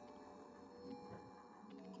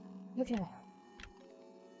 Okay.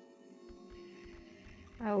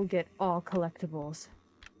 I will get all collectibles.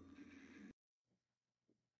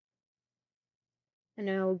 And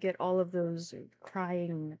I will get all of those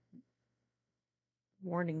crying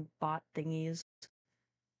warning bot thingies.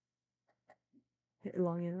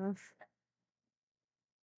 Long enough.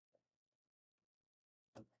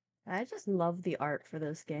 I just love the art for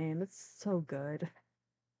this game. It's so good.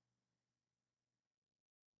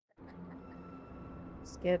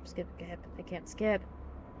 Skip, skip, skip. I can't skip.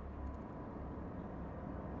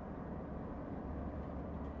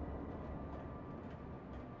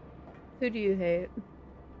 Who do you hate?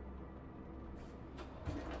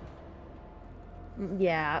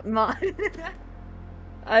 Yeah,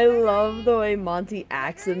 I love the way Monty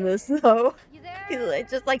acts in this though. You there? He's like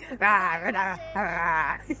just like Got your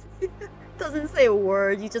message? doesn't say a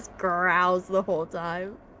word, he just growls the whole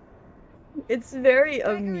time. It's very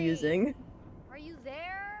Gregory, amusing. are you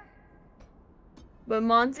there? But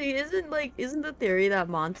Monty isn't the theory that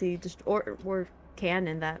Monty just or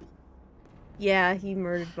canon that yeah, he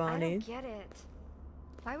murdered I Bonnie. don't get it.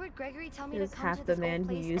 Why would Gregory tell me Is to come half to the this man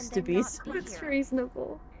old he place used and to then be, not so be it's here?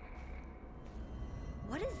 reasonable.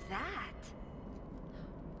 What is that?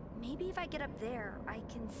 Maybe if I get up there, I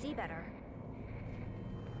can see better.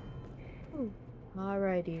 Ooh,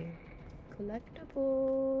 alrighty.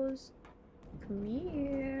 Collectibles. Come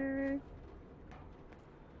here.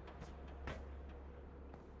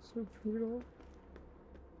 So brutal.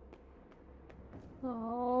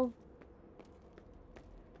 Oh.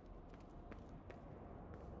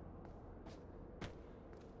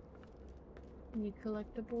 Any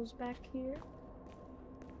collectibles back here?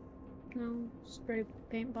 No, spray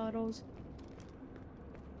paint bottles.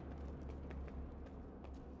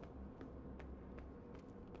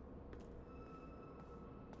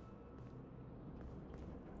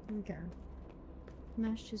 Okay.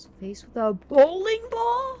 Smashed his face with a bowling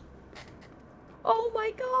ball? Oh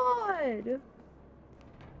my god!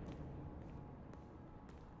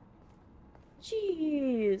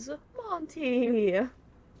 Jeez, Monty!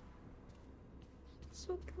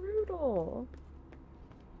 So brutal.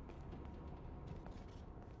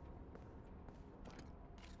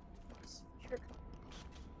 Sure.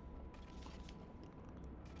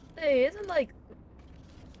 Hey, isn't like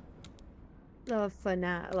the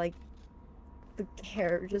like the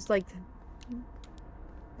care, just like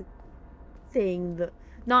the thing, the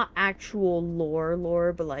not actual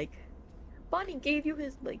lore, but like Bonnie gave you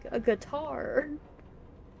his like a guitar.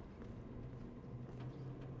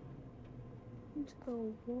 Into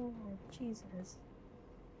the wall, Jesus.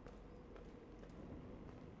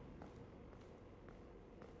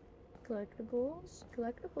 Collectibles,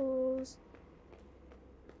 collectibles.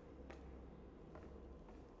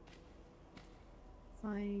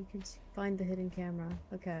 Fine, you can find the hidden camera.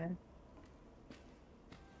 Okay.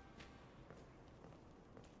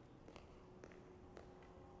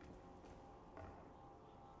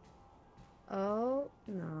 Oh,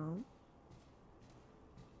 no.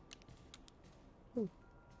 Ooh,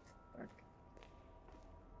 dark.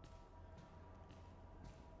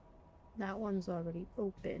 That one's already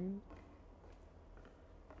open.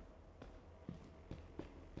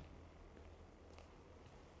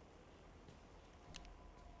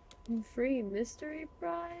 Free mystery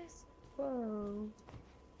prize? Whoa.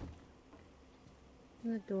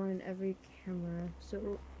 The door in every camera,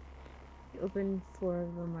 so open 4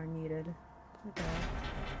 of them are needed. Okay.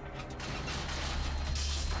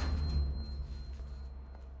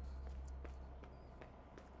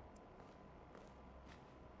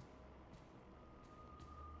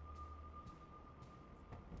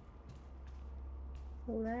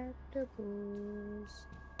 Collectibles.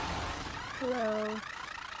 Hello.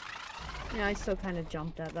 Yeah, I still kind of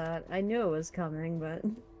jumped at that. I knew it was coming, but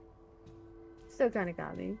still kind of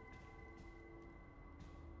got me.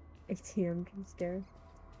 ATM jump scare.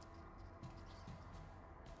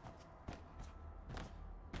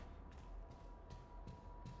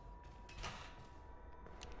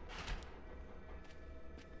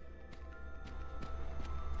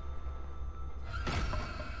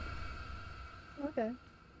 Okay.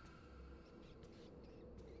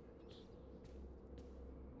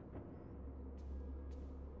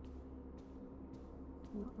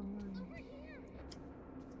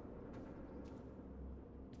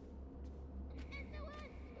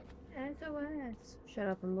 SOS! Shut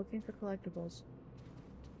up, I'm looking for collectibles.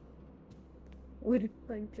 Would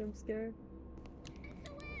like jump scare?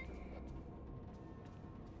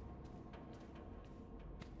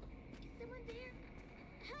 Someone there?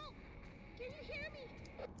 Help! Can you hear me?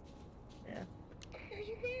 Yeah. Are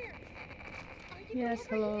you there? Are you Yes,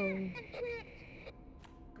 over hello. here? I'm trapped.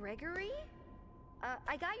 Gregory?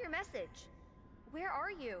 I got your message. Where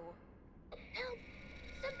are you? Help!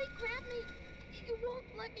 Something grabbed me. You won't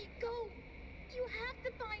let me go. You have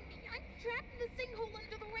to find me. I'm trapped in the sinkhole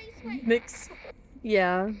under the raceway. Mix.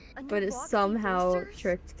 Yeah, A new but it Roxy somehow Racers?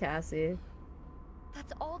 tricked Cassie.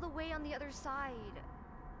 That's all the way on the other side.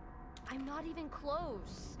 I'm not even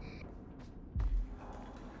close.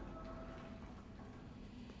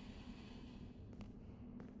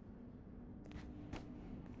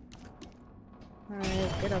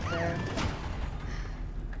 Alright, get up there.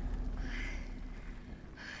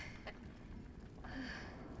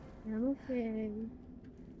 I'm okay.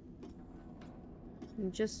 You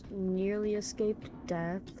just nearly escaped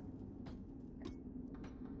death.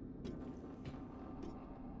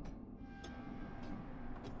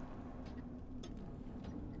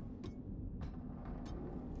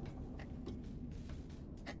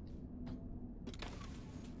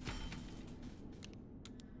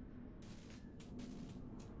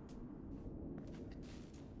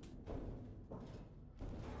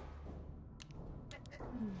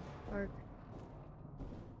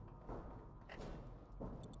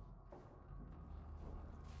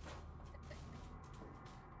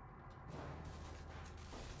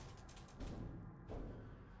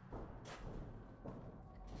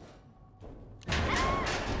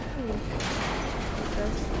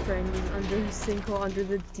 under the sinkhole, under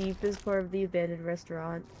the deepest part of the abandoned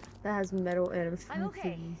restaurant that has metal I'm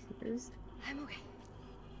okay. features. I'm okay.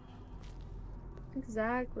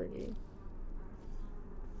 Exactly.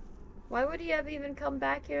 Why would he have even come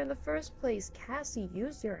back here in the first place? Cassie,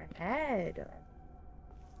 use your head.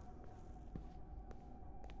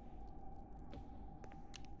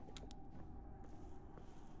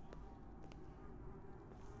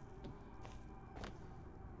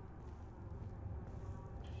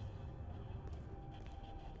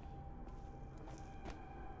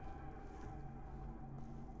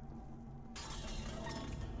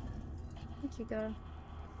 Thank you, God.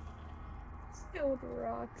 Killed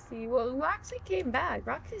Roxy. Well, Roxy came back.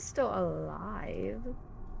 Roxy's still alive.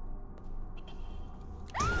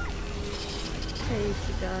 Hey,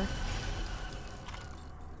 Chica.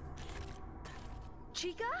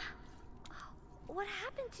 Chica? What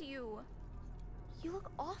happened to you? You look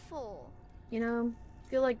awful. You know, I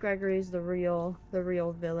feel like Gregory's the real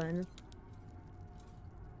villain.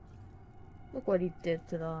 Look what he did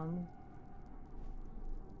to them.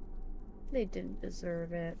 They didn't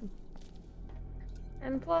deserve it.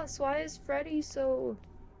 And plus, why is Freddy so...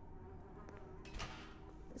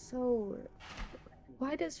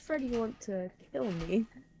 Why does Freddy want to kill me?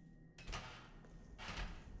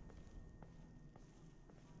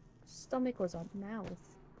 Stomach was a mouth.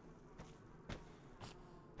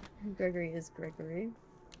 Gregory is Gregory.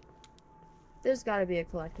 There's gotta be a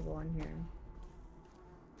collectible in here.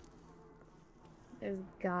 There's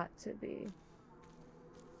got to be.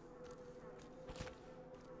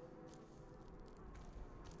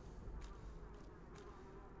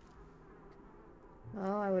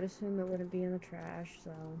 Oh, I would assume it wouldn't be in the trash,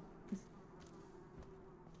 so...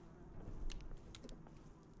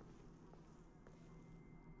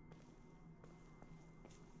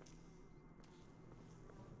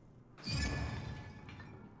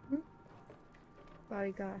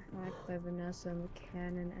 Body got hacked by Vanessa and the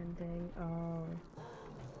cannon ending. Oh.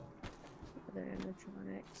 Other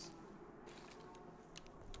animatronics.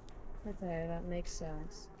 Okay, that makes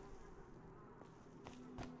sense.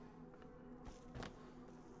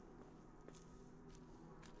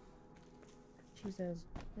 Jesus,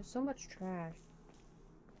 there's so much trash.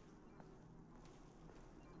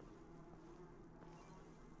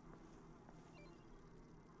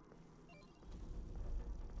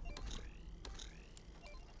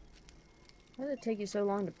 Why did it take you so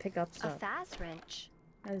long to pick up stuff? A fast wrench.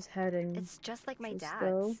 I was heading. It's just like my just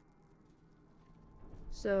go. dad's.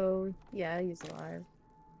 So, yeah, he's alive.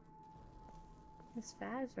 This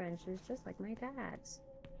fast wrench is just like my dad's.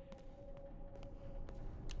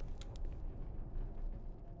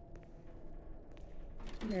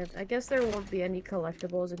 Yeah, I guess there won't be any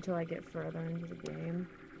collectibles until I get further into the game.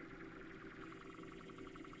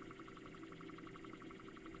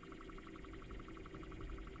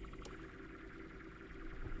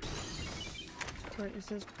 It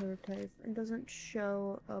says prototype. It doesn't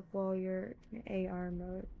show up while you're in AR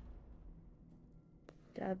mode.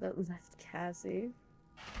 Dad that left Cassie.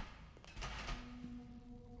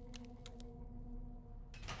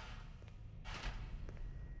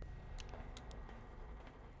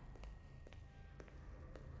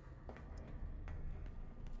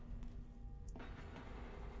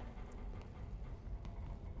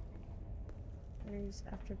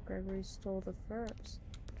 After Gregory stole the furs.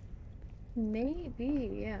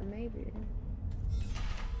 Maybe, yeah, maybe.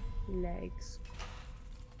 Legs.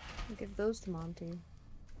 I'll give those to Monty.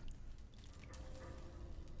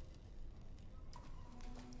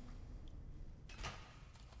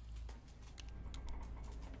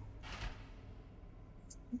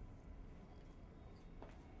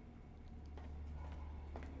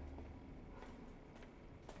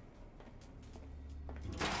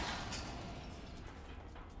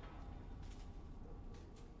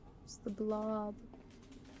 The blob.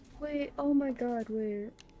 Wait, oh my god, wait.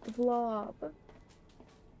 The blob.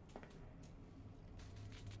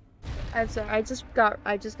 I'm sorry, I just got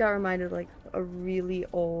reminded like a really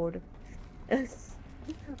old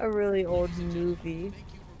a really old movie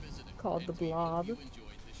called The Blob.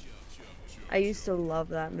 I used to love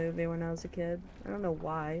that movie when I was a kid. I don't know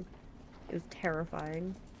why. It was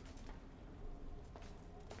terrifying.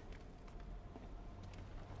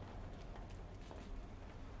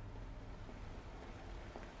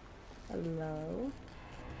 Hello?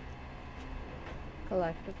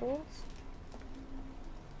 Collectibles?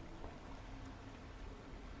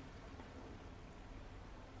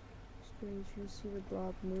 Strange, you see the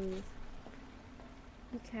blob move.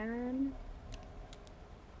 You can?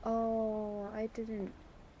 Oh, I didn't.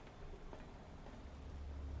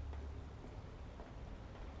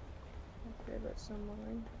 I forget about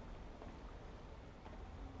someone.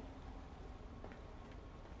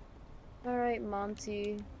 Alright,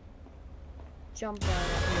 Monty. Jump out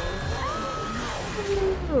of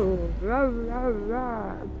here. Ooh, rah, rah,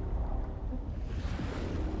 rah.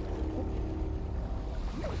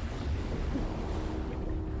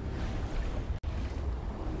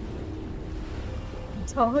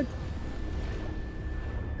 Dog.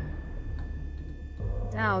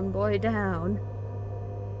 Down, boy, down.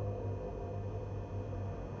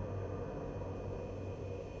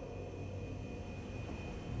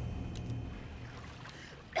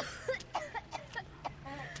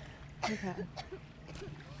 Okay.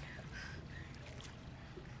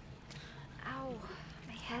 Ow,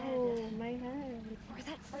 my head. Oh, my head. Where'd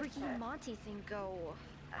that freaking Monty thing go?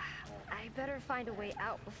 I better find a way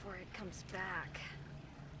out before it comes back.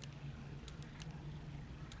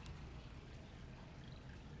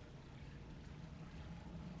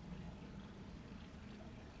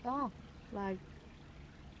 Oh, lag.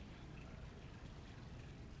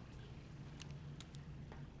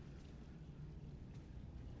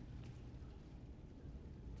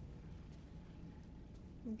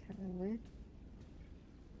 Okay.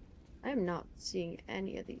 I'm not seeing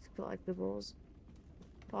any of these collectibles.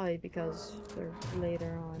 Probably because they're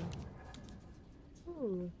later on.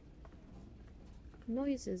 Ooh.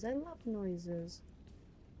 Noises. I love noises.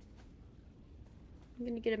 I'm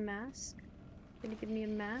gonna get a mask. Gonna give me a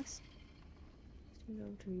mask.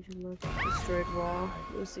 Look. Destroyed wall.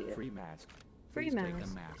 You'll see it. Free mask. Free Please mask. Take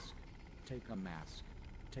a mask. Take a mask.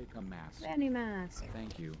 Take a mask. Any mask.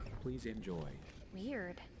 Thank you. Please enjoy.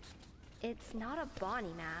 Weird. It's not a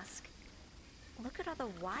Bonnie mask. Look at all the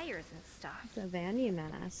wires and stuff. It's a Vanny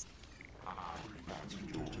mask.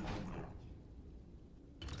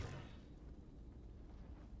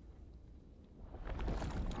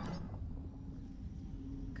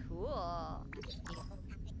 Cool.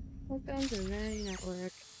 Welcome to the Vanny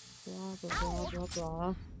network. Blah blah blah blah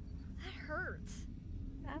blah. That hurts.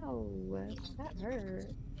 Ow, that hurt.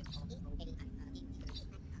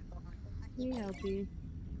 Let me help you.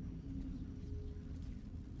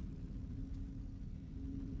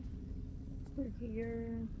 We're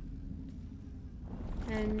here.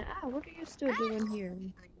 And what are you still doing here?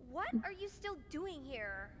 What are you still doing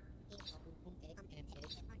here?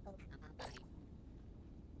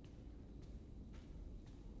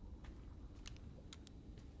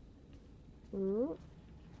 Ooh.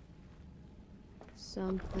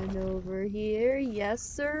 Something over here. Yes,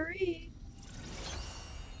 sirree.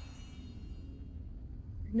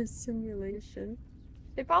 In a simulation.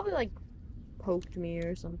 They probably like poked me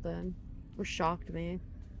or something. Or shocked me.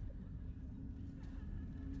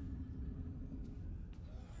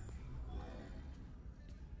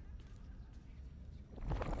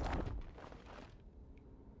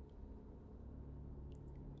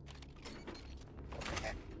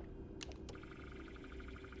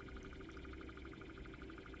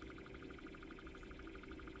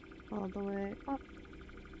 All the way up.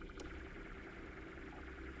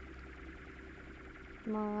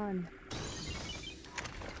 Come on.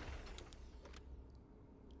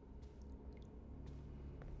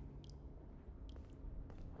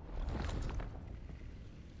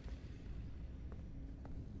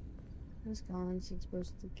 Who's gone since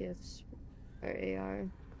most of the gifts are AR?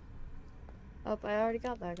 Oh, I already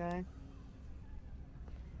got that guy.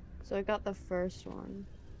 So I got the first one.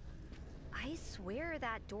 I swear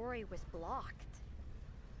that doorway was blocked.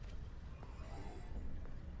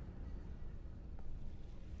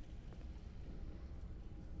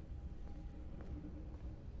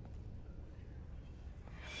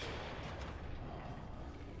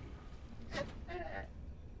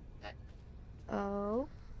 Oh.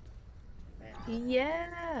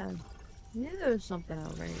 Yeah. Knew there was something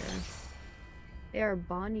over here. They are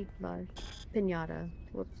Bonnie Pinata.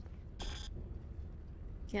 Whoops.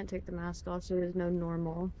 Can't take the mask off, so there's no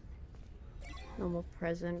normal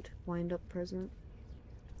present, wind up present.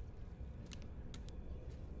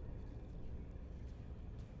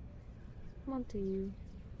 Come on to you.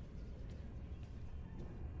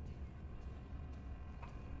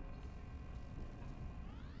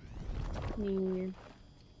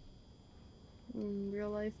 Need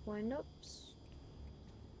real life wind ups?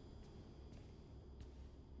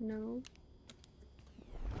 No.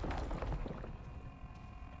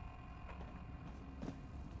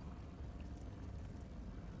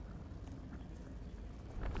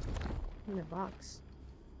 In the box.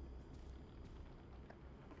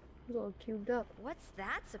 It's all cubed up. What's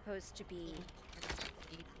that supposed to be?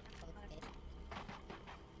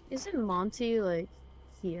 Isn't Monty like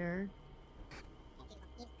here?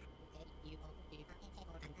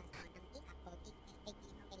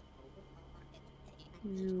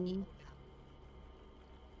 No.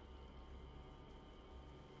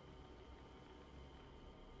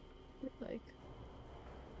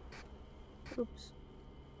 Oops.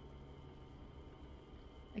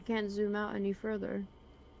 I can't zoom out any further.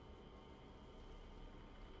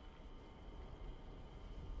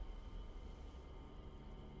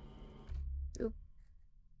 Oop.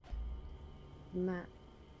 Map.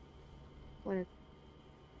 What a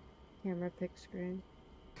camera pick screen.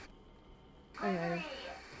 Okay.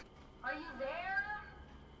 Are you there?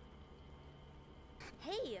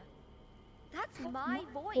 Hey, that's my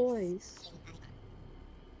voice. Voice.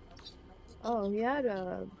 Oh, he had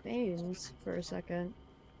veins for a second.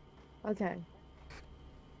 Okay.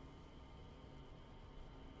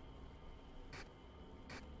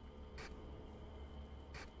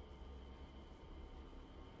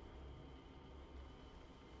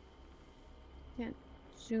 Can't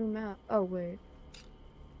zoom out. Oh, wait.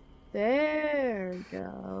 There we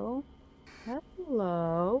go.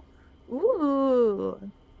 Hello. Ooh.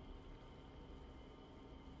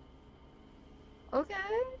 Okay.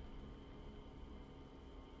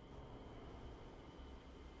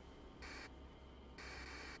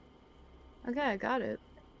 Okay, I got it.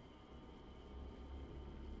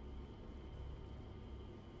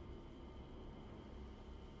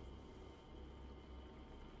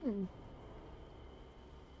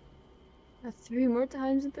 That's 3 more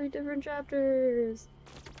times in 3 different chapters.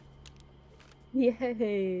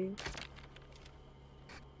 Yay.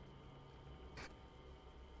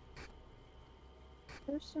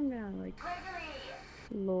 First I'm gonna like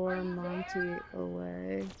lure Monty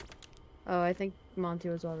away. Oh, I think Monty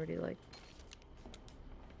was already like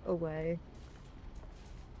away.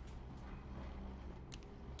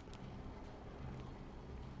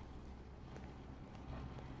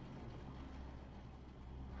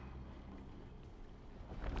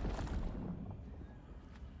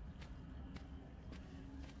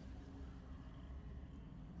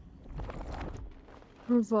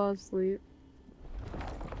 I'm fall asleep.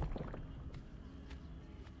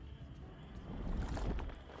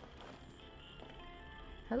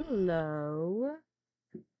 Hello.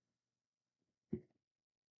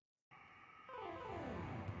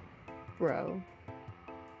 Bro.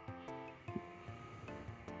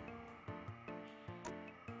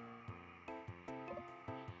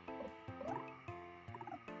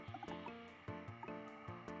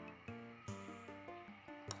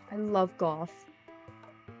 I love golf.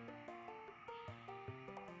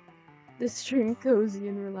 This stream cozy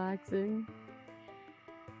and relaxing.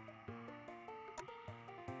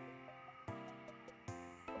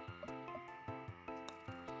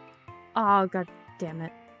 Oh, god damn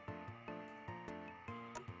it.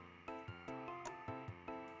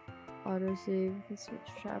 Autosave and switch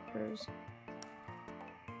chapters.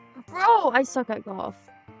 Bro, I suck at golf.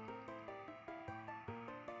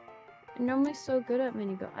 I'm normally so good at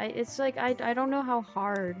mini golf. It's like I don't know how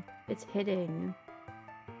hard it's hitting.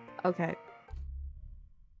 Okay.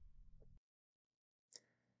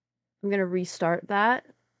 I'm gonna restart that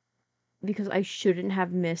because I shouldn't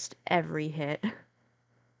have missed every hit.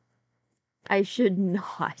 I should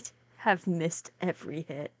not have missed every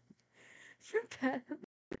hit.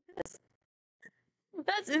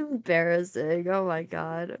 That's embarrassing. Oh my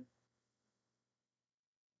god.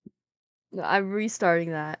 No, I'm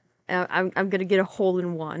restarting that. And I'm gonna get a hole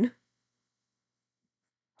in one.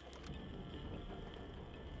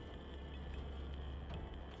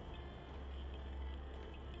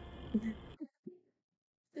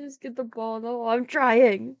 Just get the ball. No, I'm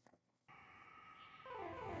trying.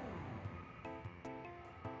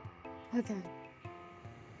 Okay.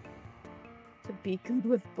 To be good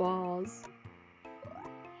with balls.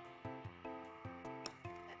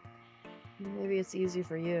 Maybe it's easy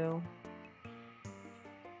for you.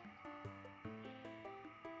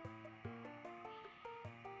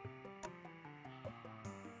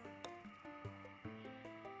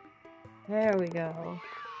 There we go.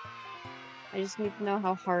 I just need to know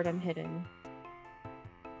how hard I'm hitting.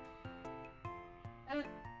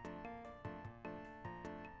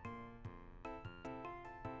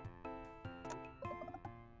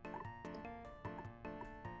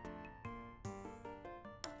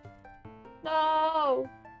 No!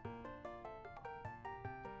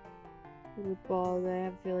 The balls, I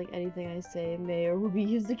have a feeling anything I say may or will be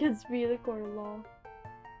used against me in the court of law.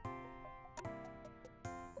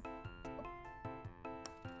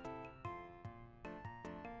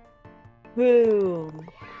 Boom!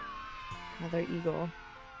 Another eagle.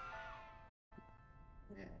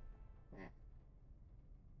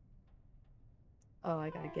 Oh, I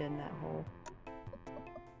gotta get in that hole.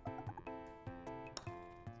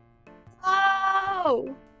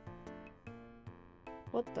 Oh!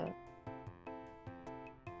 What the?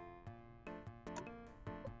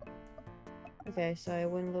 Okay, so I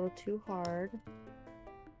went a little too hard.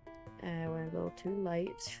 And I went a little too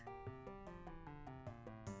light.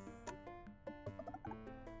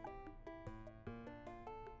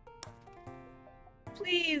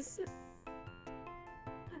 Please!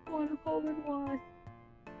 I want a hole in one.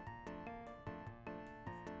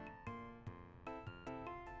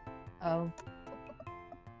 Oh.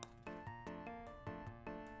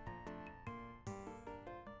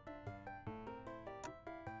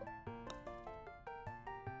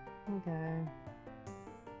 Okay.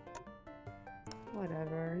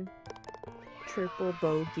 Whatever. Triple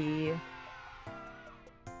bogey.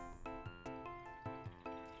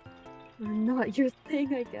 Not your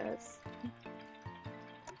thing, I guess.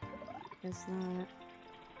 Guess not.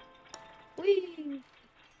 Whee!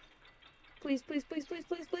 Please, please, please, please,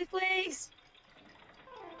 please, please, please!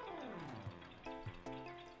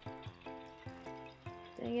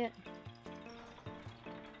 Dang it.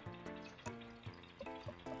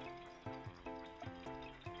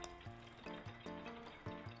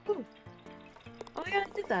 Ooh. Oh my god,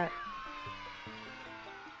 I did that.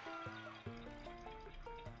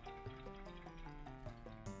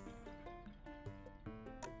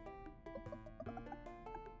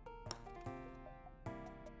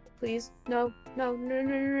 Please. No, no, no,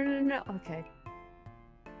 no, no, no, no. Okay.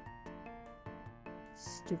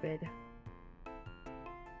 Stupid.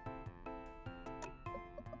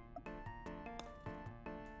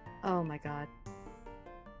 Oh my god.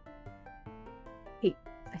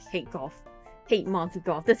 I hate golf. Hate Monty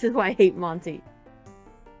Golf. This is why I hate Monty.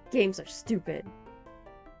 Games are stupid.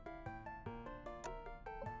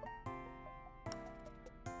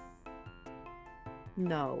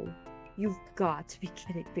 No. You've got to be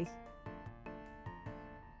kidding me.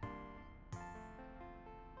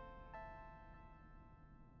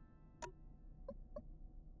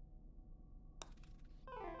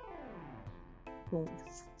 Don't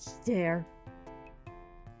dare.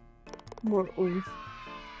 More oomph.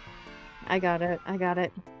 I got it. I got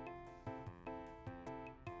it.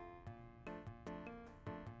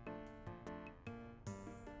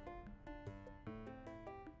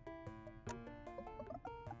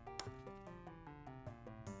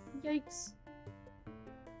 Yikes.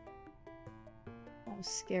 That was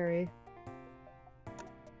scary.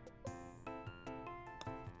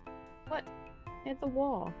 What? Hit the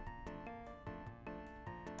wall.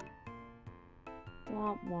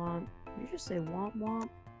 Womp womp. Did you just say womp womp?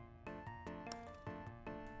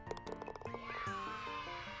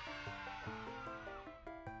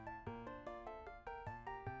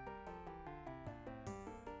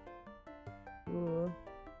 Ooh.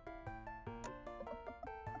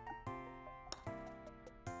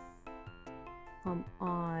 Come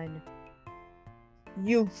on.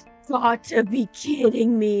 You've got to be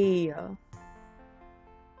kidding me!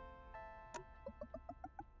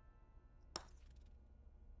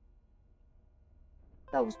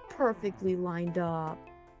 That was perfectly lined up.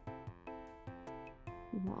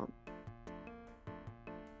 Womp.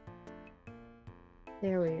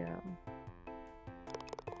 There we go.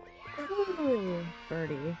 Ooh,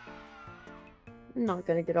 birdie. I'm not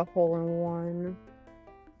gonna get a hole in one.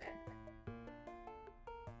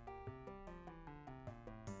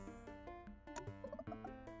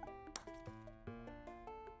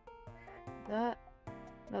 That?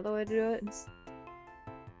 Not the way to do it? It's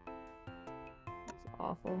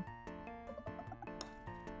awful.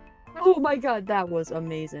 Oh my god, that was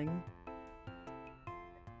amazing.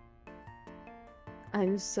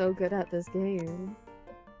 I'm so good at this game.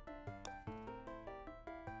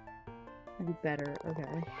 You better,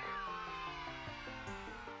 okay.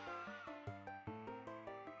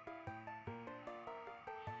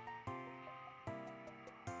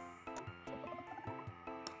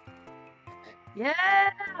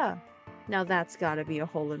 Yeah! Now that's gotta be a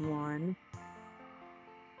hole in one.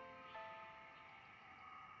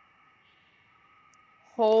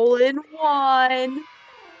 Hole in one!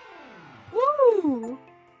 Woo!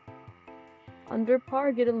 Under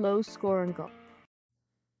par, get a low score and go.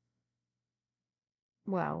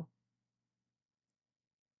 Wow.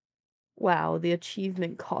 Wow, the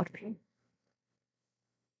achievement caught me.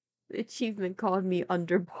 The achievement called me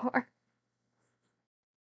under par.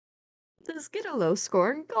 Just get a low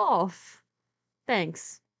score in golf.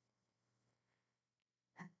 Thanks.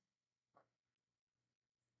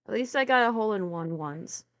 At least I got a hole in one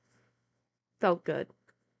once. Felt good.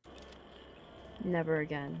 Never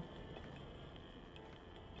again.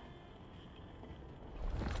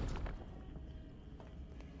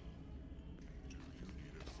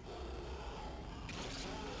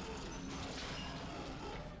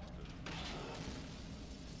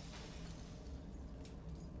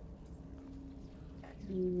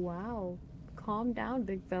 calm down,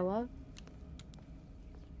 big fella.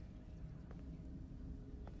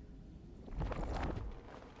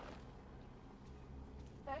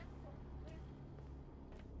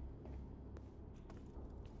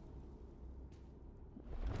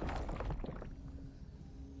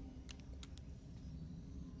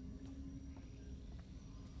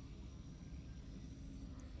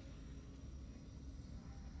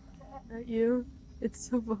 At you? It's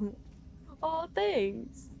so fun. Oh,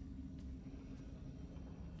 thanks.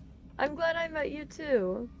 I'm glad I met you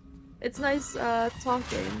too. It's nice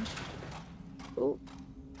talking. Oh.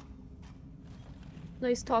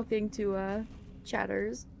 Nice talking to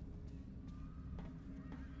chatters.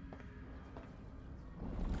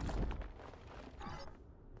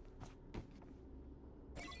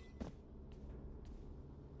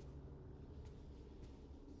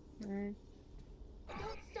 Alright.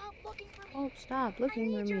 Don't stop looking for me. Oh, stop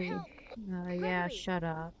looking I for need your me. help. Yeah, Gregory! shut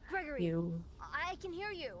up. Gregory, You I can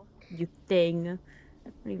hear you. thing. I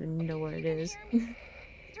don't even know If what you it can is. hear me,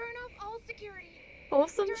 turn off all security.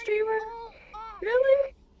 Wholesome Turn it streamer? all off.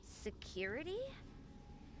 Really? Security?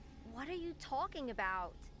 What are you talking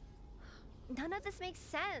about? None of this makes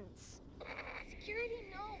sense. Security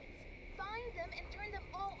knows. Find them and turn them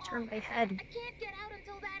all Turn off. my head. I can't get out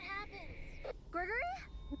until that happens. Gregory?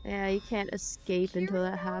 Yeah, you can't escape until Security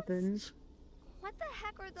that notes? happens. What the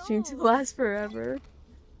heck are Seems to those? last forever.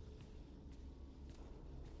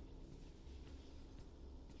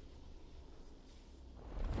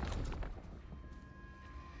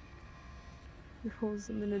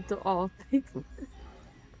 Wholesome in a doll.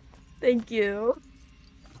 Thank you.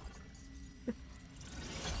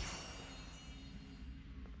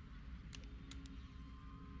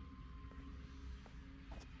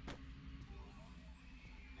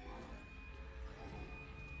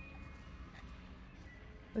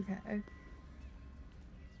 Okay.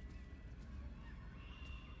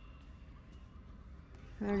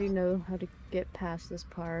 I already know how to get past this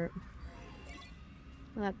part.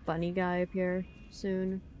 That bunny guy appear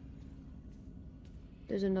soon.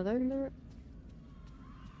 There's another in the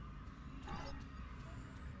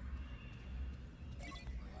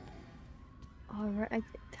Alright,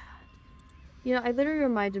 you know, I literally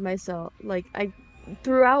reminded myself, like,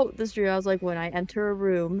 throughout the stream, I was like, when I enter a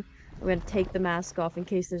room, I'm gonna take the mask off in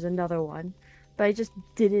case there's another one. But I just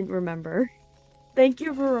didn't remember. Thank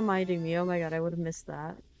you for reminding me. Oh my god, I would have missed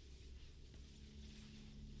that.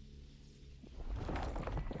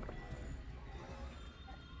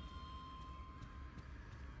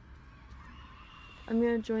 I'm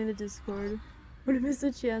gonna join the Discord. Would have missed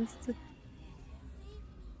a chance to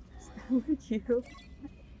with you.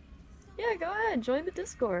 Yeah, go ahead, join the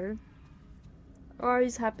Discord.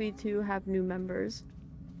 Always happy to have new members.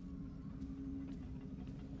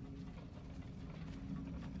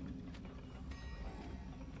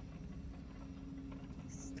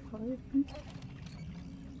 Stop.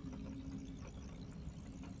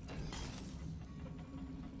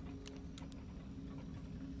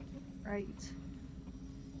 Right.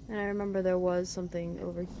 And I remember there was something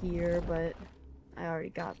over here, but I already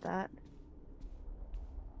got that.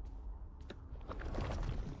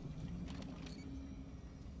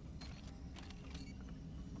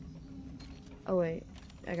 Oh wait,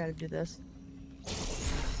 I gotta do this.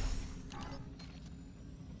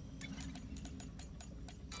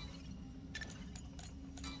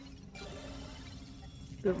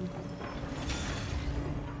 Boom.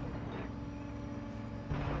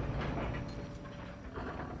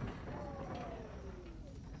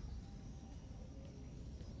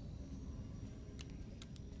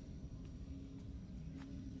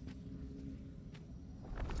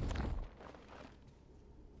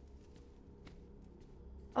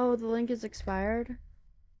 Oh, the link is expired?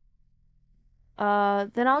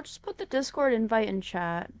 Then I'll just put the Discord invite in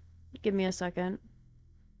chat. Give me a second.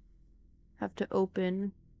 Have to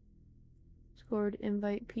open Discord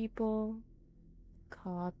invite people.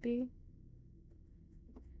 Copy.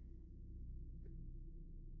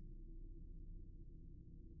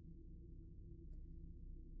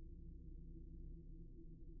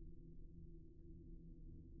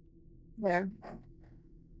 There.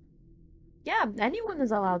 Yeah, anyone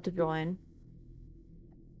is allowed to join.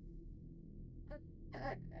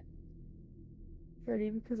 Ready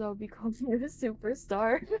because I'll be called a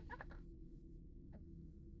superstar.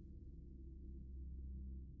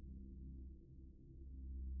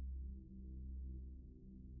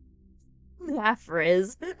 Yeah,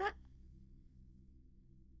 Frizz.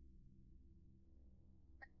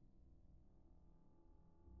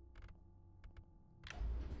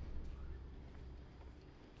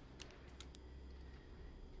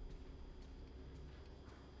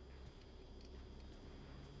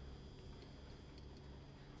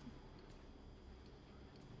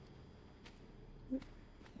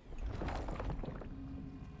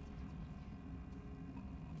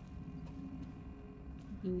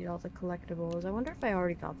 need all the collectibles. I wonder if I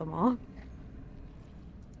already got them all.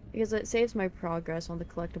 Because it saves my progress on the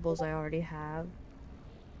collectibles I already have.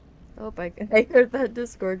 Oh, I heard that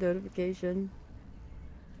Discord notification.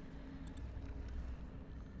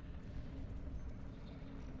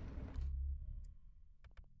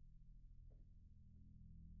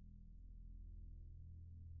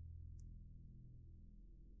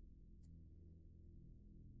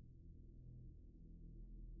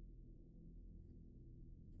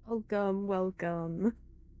 Welcome, welcome.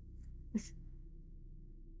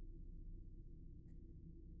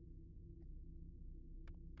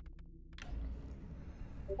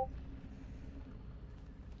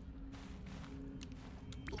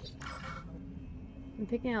 I'm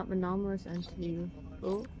picking out anomalous entity.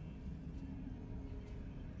 Oh.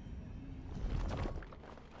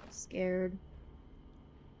 Scared.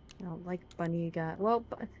 I don't like Bunny guy. Well,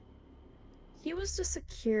 but he was just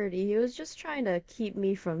security. He was just trying to keep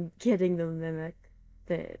me from getting the mimic.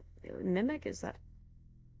 The mimic is that?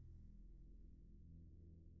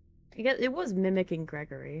 I guess it was mimicking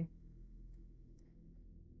Gregory.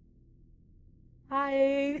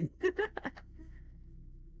 Hi.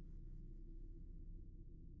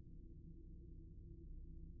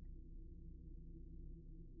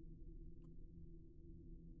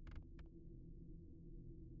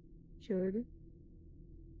 Should.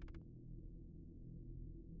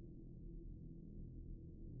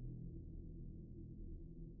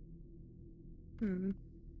 Hmm.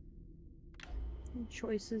 The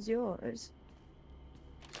choice is yours.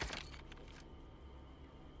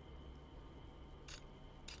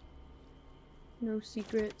 No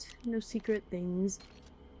secret things.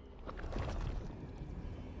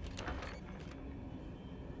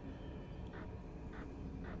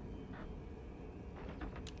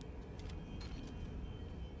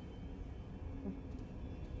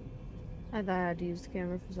 I thought I had to use the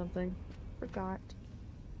camera for something. Forgot.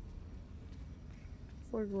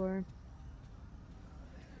 War.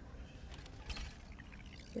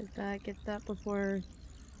 Get that before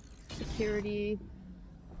security.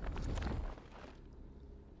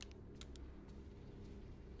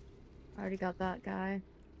 I already got that guy.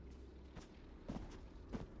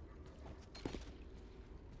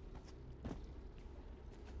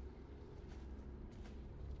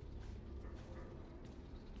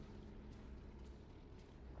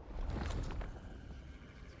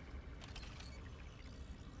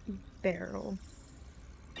 Barrel.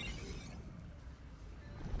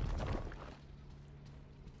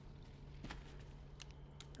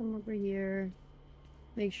 Come over here.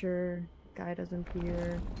 Make sure guy doesn't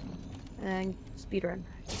appear. And speed run.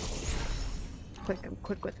 I'm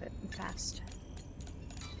quick with it. I'm fast.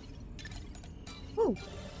 Woo!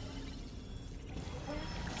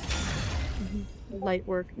 Light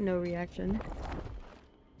work, no reaction.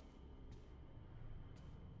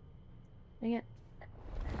 Dang it.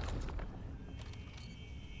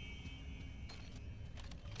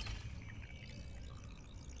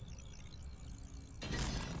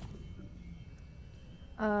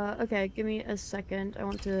 Okay, give me a second. I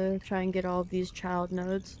want to try and get all of these child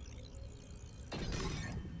nodes.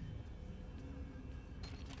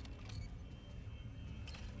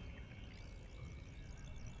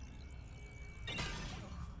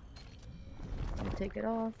 Take it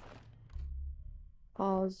off.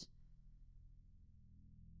 Pause.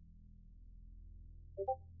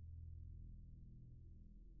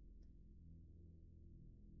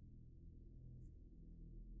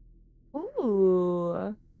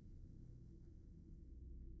 Ooh.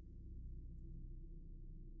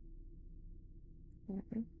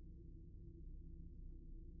 Okay.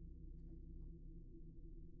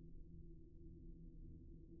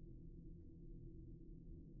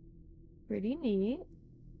 Pretty neat.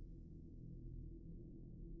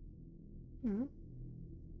 Hmm.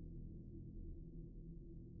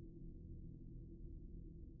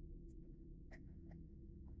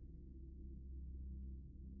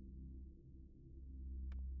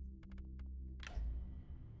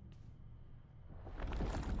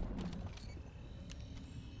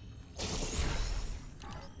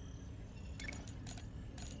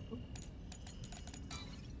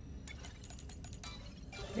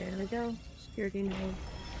 There we go. Security node.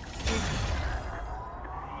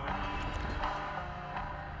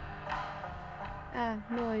 Ah,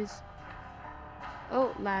 noise.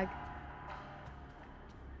 Oh, lag.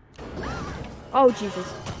 Oh,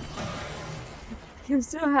 Jesus. I'm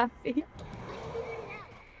so happy. I figured it out.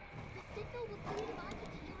 The signal was through the market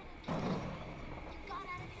to your kitchen. You got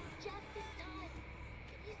out of there just in time.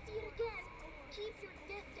 If you see it again, keep your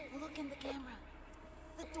distance. Look in the camera.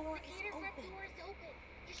 The door is The front open. door is open.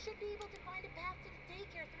 You should be able to find a path to the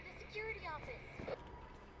daycare through the security office.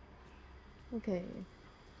 Okay.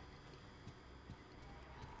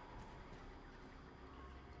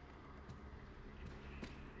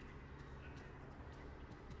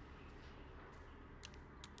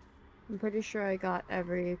 I'm pretty sure I got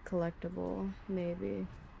every collectible, maybe.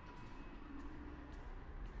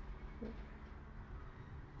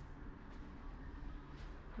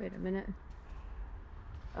 Wait a minute.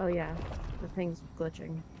 Oh yeah, the thing's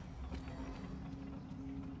glitching.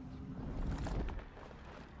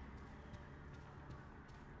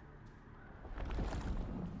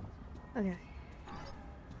 Okay.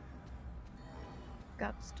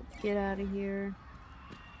 Got to get out of here.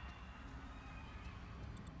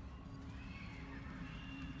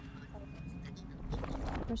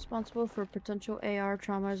 Responsible for potential AR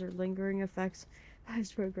traumas or lingering effects of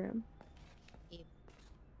his program.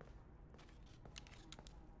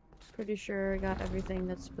 Pretty sure I got everything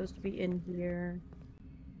that's supposed to be in here.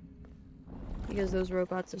 Because those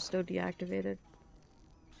robots are still deactivated.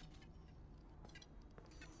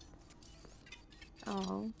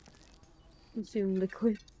 Oh. Consume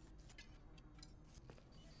liquid.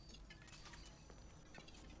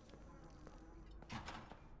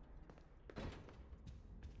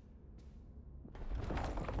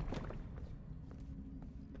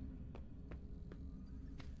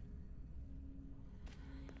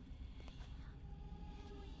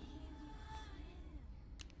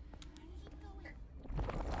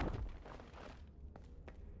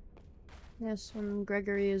 Yes, when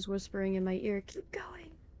Gregory is whispering in my ear, keep going,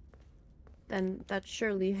 then that's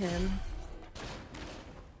surely him.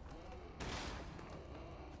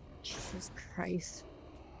 Jesus Christ.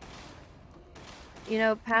 You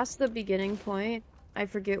know, past the beginning point, I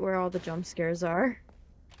forget where all the jump scares are.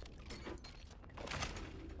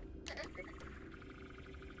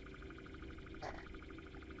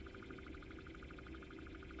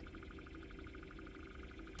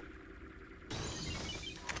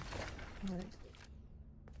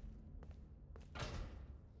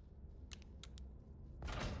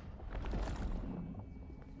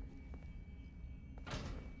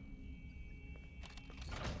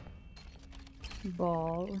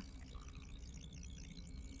 Ball.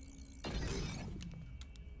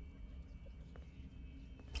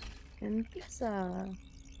 And pizza.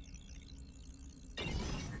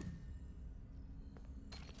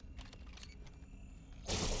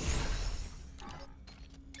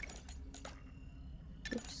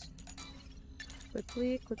 Oops.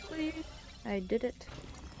 Quickly, quickly. I did it.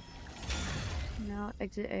 Now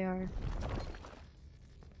exit AR.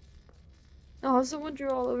 Oh, someone drew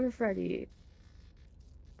all over Freddy.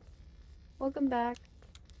 Welcome back.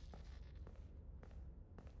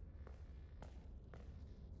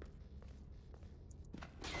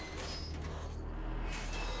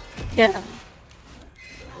 Yeah.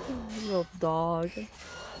 Little dog.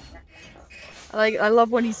 I love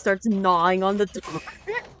when he starts gnawing on the door.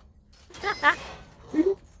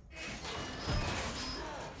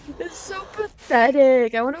 It's so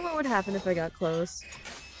pathetic. I wonder what would happen if I got close.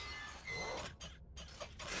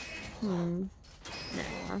 Nah.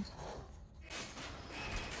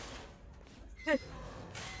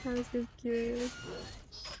 I was just curious.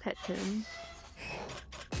 Pet him.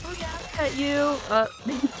 Oh yeah, pet you.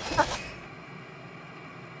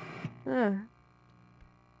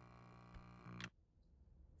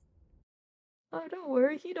 Oh, don't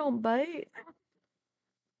worry, he don't bite.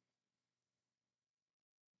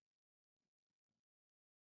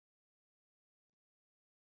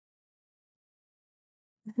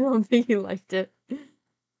 I don't think he liked it.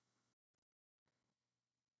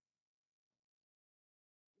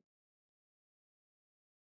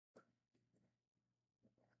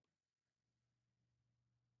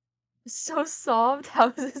 So soft? How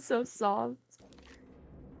is it so soft?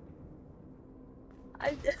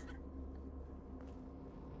 I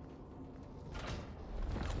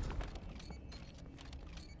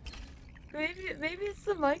maybe it's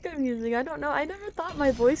the mic I'm using. I don't know. I never thought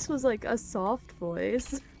my voice was like a soft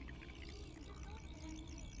voice.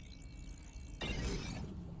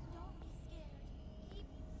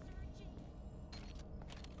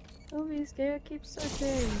 Don't be scared. Keep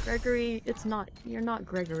searching. Gregory, it's not. You're not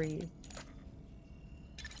Gregory.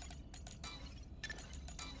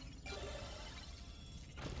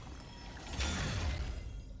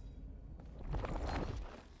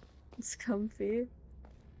 It's comfy.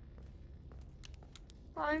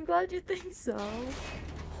 Oh, I'm glad you think so.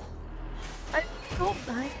 I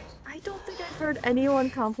I don't think I've heard anyone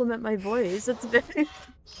compliment my voice. It's very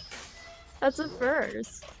that's a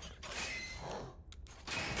first.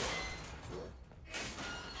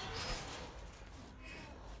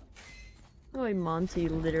 Oh, Monty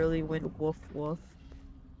literally went woof woof.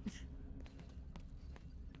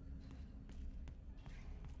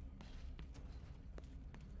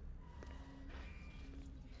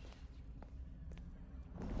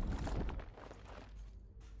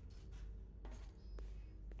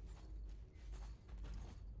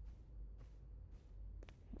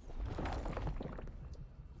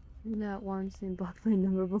 Not once seen blocked my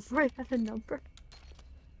number before I had a number.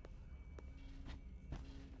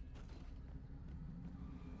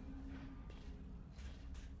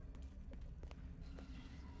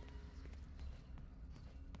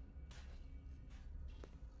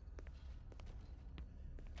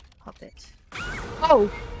 Puppet. Oh!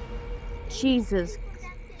 Jesus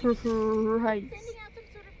Christ. Sending out some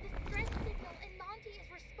sort of distress signal, and Monty is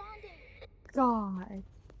responding. God.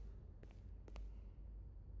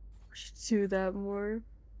 We should do that more.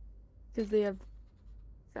 Because they have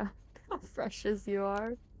how fresh as you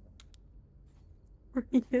are. For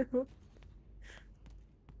you.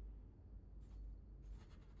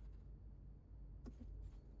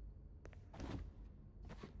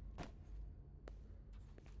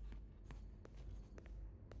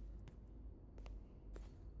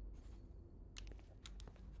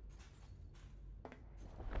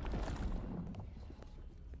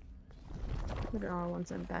 Put it on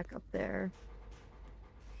once I'm back up there.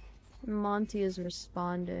 Monty is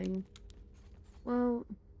responding. Well,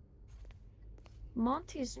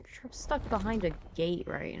 Monty's stuck behind a gate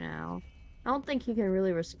right now. I don't think he can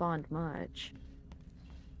really respond much.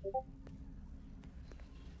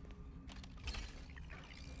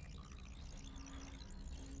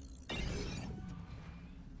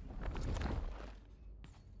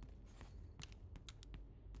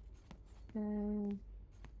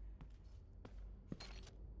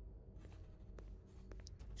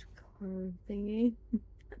 Car thingy.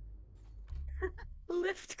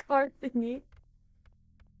 Lift car thingy.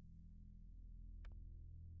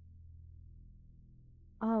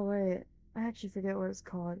 Oh wait, I actually forget what it's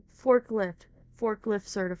called. Forklift. Forklift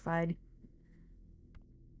certified.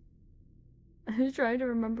 I was trying to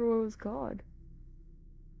remember what it was called.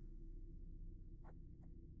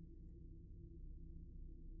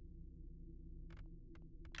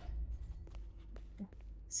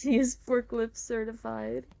 She is forklift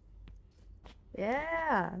certified.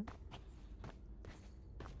 Yeah.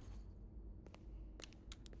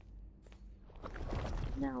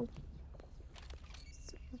 No.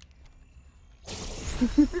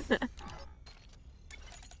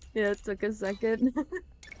 Yeah, it took a second.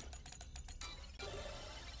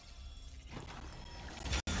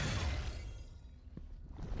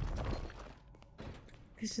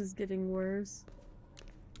 It's just getting worse.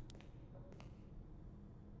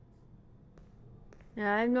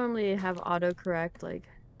 Yeah, I normally have autocorrect, like,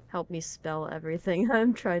 help me spell everything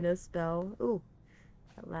I'm trying to spell. Ooh,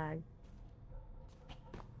 that lag.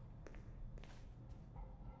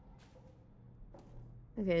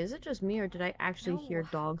 Okay, is it just me or did I actually hear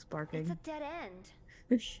dogs barking? It's a dead end.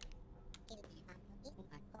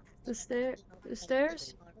 The stairs?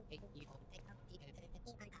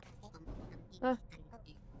 I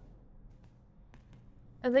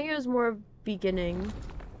think it was more beginning. The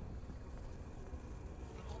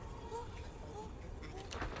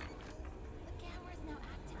camera is now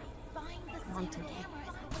activated. Find the Monty.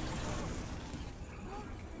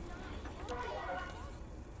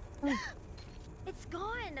 Oh. It's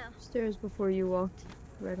gone! Stairs before you walked.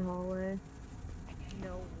 Red hallway.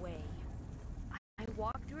 No way. I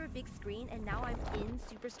walked through a big screen and now I'm in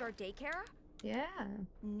Superstar Daycare? Yeah.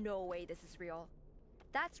 No way this is real.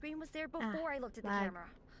 That screen was there before I looked at the lag. camera.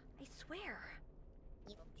 I swear.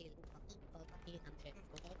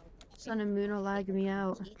 Sun and moon will lag me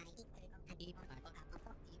out.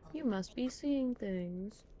 You must be seeing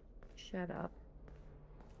things. Shut up.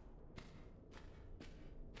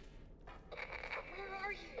 Where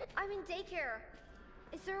are you? I'm in daycare.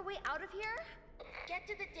 Is there a way out of here? Get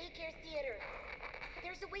to the daycare theater.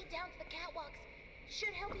 There's a way down to the catwalks.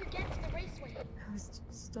 Should help you get to the raceway. I was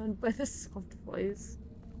stunned by the soft voice.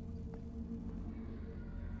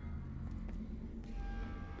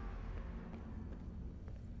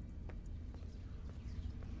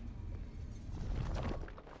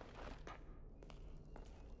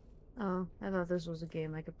 Oh, I thought this was a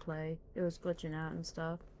game I could play. It was glitching out and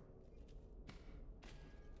stuff.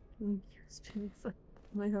 It's been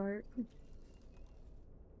my heart.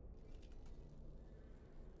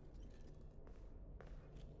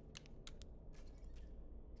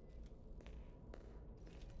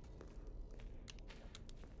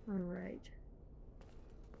 Alright.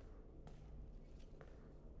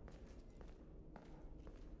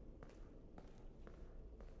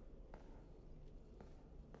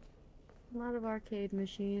 A lot of arcade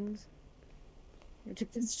machines. You have to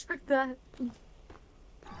construct that.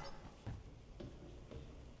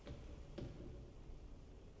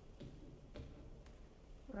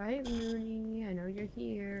 Right, Mooney? I know you're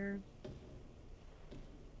here.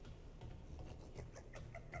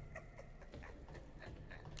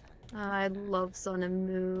 I love Sun and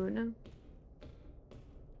Moon.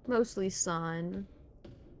 Mostly Sun.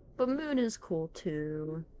 But Moon is cool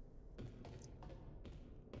too.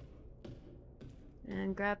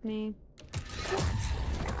 And grab me.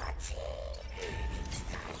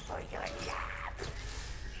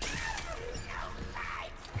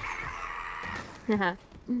 Haha.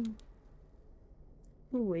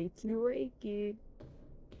 Wakey, wakey.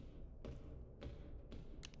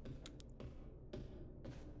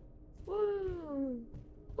 Woo!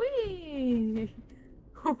 Whee!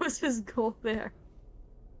 What was his goal there?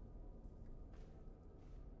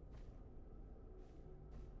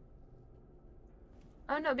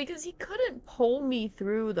 Oh no, because he couldn't pull me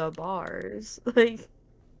through the bars. Like,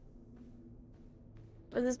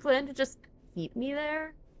 was his plan to just keep me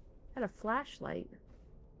there? Had a flashlight.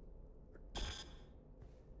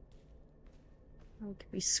 Oh, can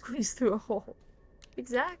we squeeze through a hole?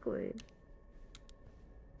 Exactly.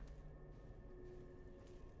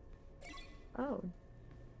 Oh.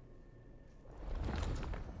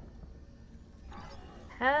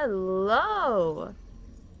 Hello!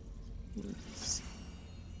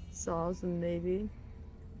 Saws and maybe.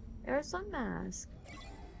 Air sun mask.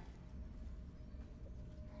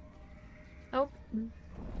 Oh.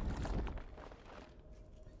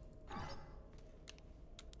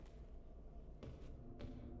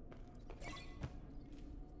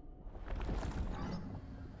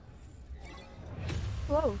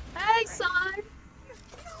 Whoa. Hey, son!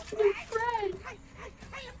 New friend! I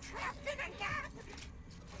am trapped in a gap!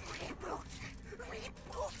 Reboot!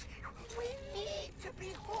 We need to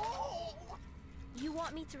be whole! You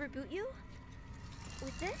want me to reboot you?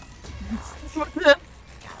 With this?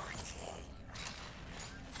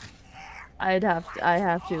 I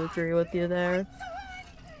have to agree with you there.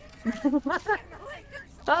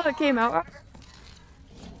 Oh, it came out.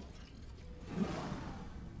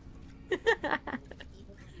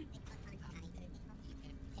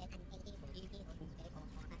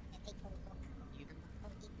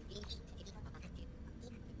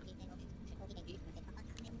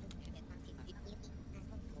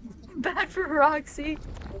 Bad for Roxy.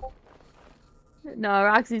 No,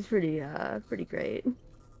 Roxy's pretty great.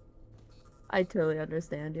 I totally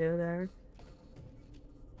understand you there.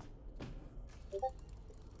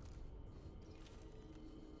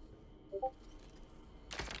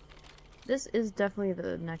 This is definitely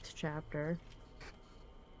the next chapter.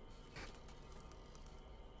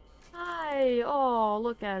 Hi! Oh,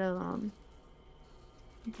 look at him.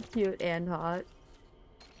 Cute and hot.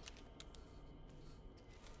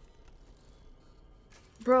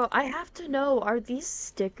 Bro, I have to know, are these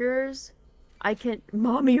stickers I can—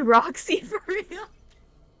 Mommy Roxy, for real?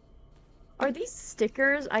 Are these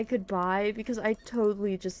stickers I could buy? Because I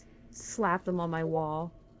totally just slapped them on my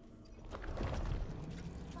wall.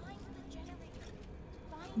 Find the generator.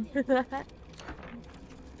 Find it. Turn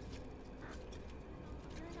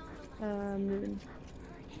on the lights. Moon.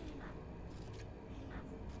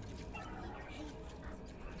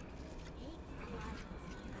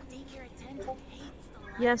 Daycare attendant hates the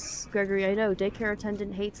light. Yes, Gregory, I know. Daycare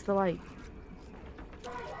attendant hates the light.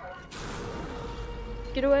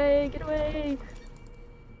 Get away! Get away!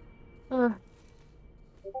 Ugh.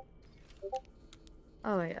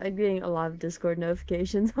 Oh wait, I'm getting a lot of Discord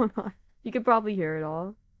notifications. Hold on. You could probably hear it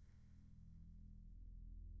all.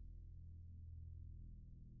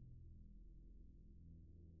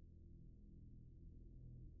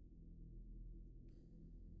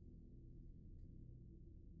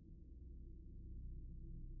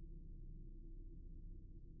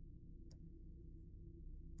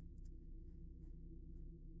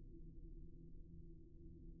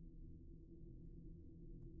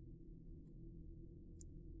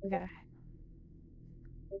 Okay.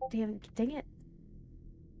 Damn, dang it.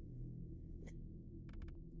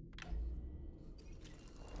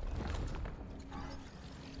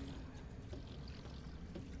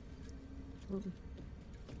 Ooh.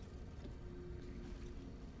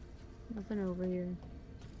 Nothing over here.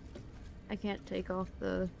 I can't take off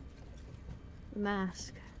the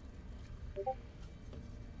mask.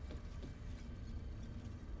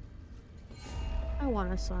 I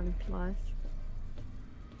want a sun plush.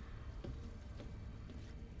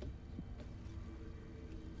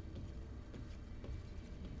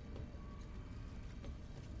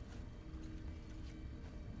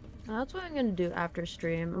 That's what I'm gonna do after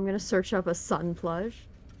stream. I'm gonna search up a sun plush.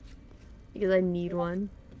 Because I need one.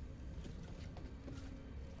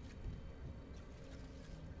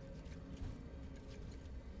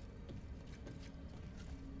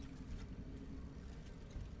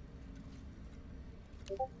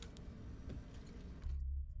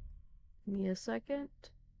 Give me a second.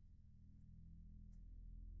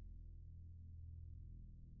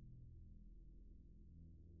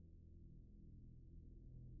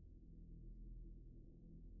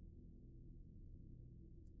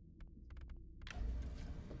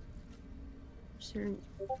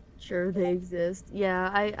 Sure they exist. Yeah,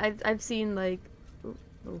 I've seen like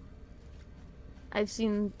oh, I've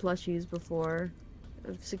seen plushies before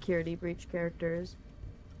of security breach characters.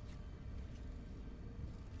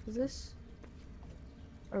 Is this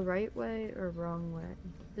a right way or wrong way?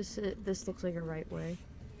 This looks like a right way.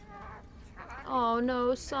 Oh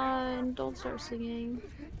no, son, don't start singing.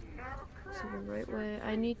 This is the right way.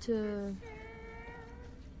 I need to.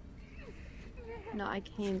 No, I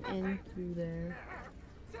came in through there.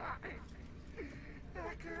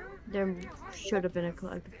 There should have been a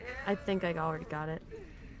collect. I think I already got it.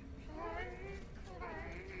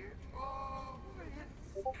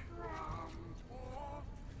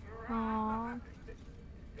 Aww.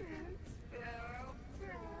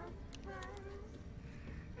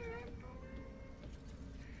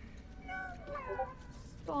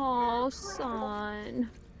 Oh, son.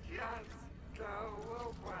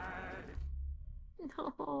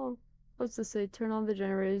 No. What's to say? Turn on the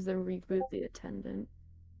generators, then reboot the attendant.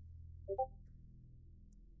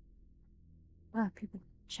 Ah, people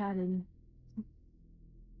chatting.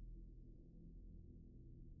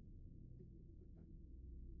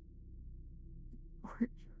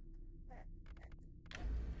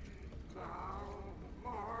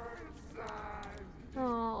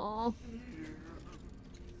 Oh.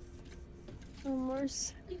 No more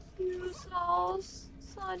Sunny Fusels.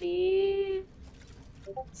 Sunny.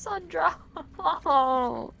 Sandra.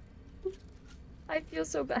 Oh. I feel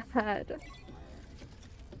so bad.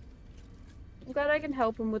 I'm glad I can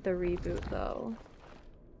help him with the reboot, though.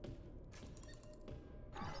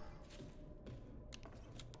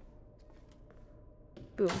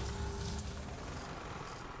 Boom.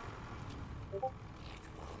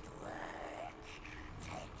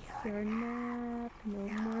 Your nap,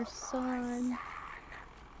 no more sun.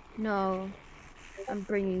 No, I'm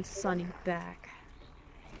bringing Sunny back.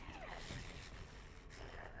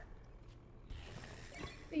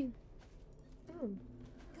 Hey. Oh.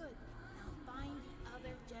 Good. Now find the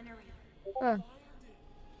other generator. Oh.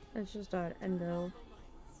 It's just an endo.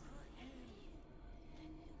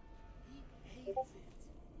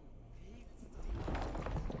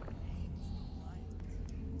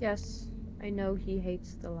 Yes, I know he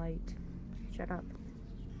hates the light. Shut up.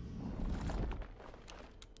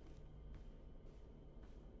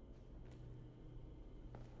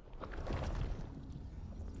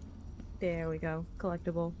 There we go.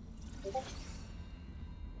 Collectible.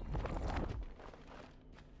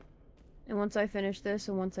 And once I finish this,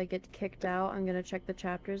 and once I get kicked out, I'm gonna check the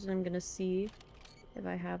chapters, and I'm gonna see if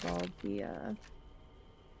I have all the,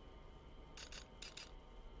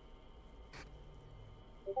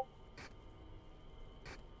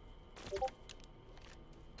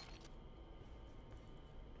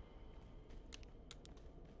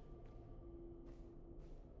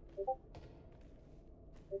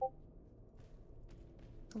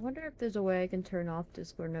 I wonder if there's a way I can turn off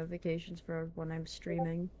Discord notifications for when I'm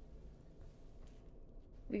streaming.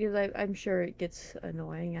 Because I'm sure it gets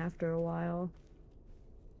annoying after a while.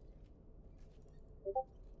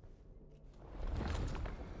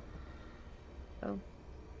 Oh.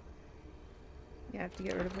 You have to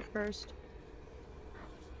get rid of it first.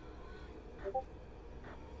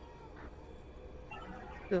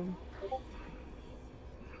 Boom.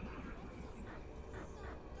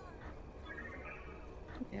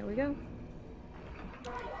 There we go.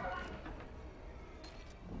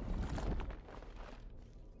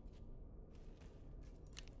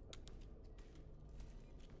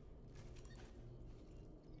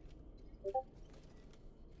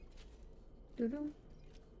 Doo-doo.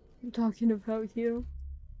 I'm talking about you.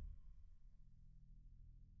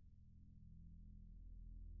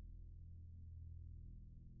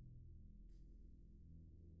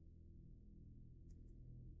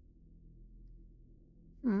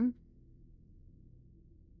 Hmm.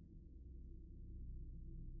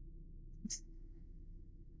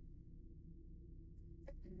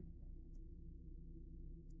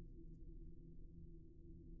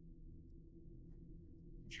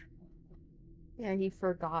 Yeah, he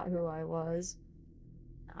forgot who I was.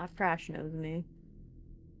 Ah, Crash knows me.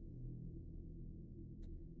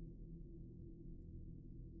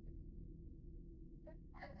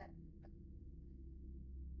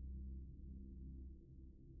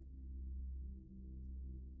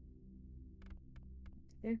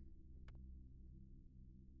 Okay.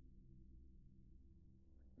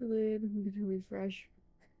 Good. I'm gonna refresh.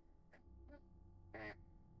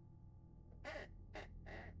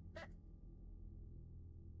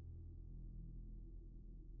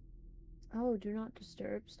 Oh, do not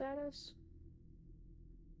disturb status?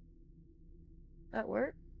 That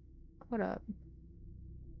work? What up?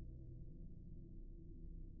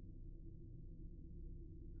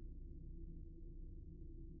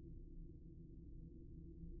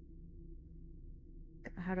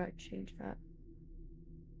 How do I change that?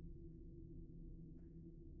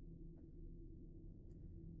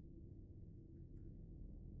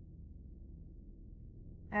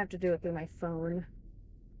 I have to do it through my phone.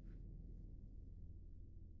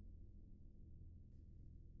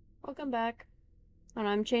 Welcome back. And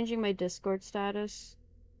I'm changing my Discord status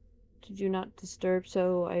to do not disturb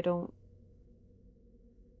so I don't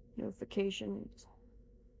notifications.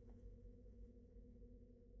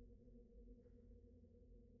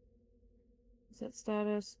 Set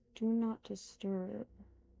status, do not disturb.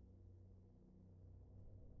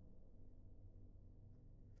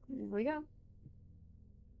 There we go.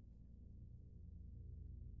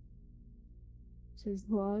 Says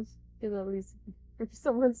laws. Is at least if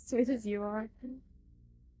someone's sweet as you are.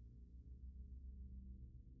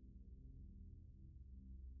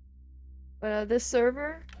 But this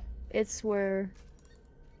server, it's where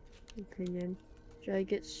opinion. Should I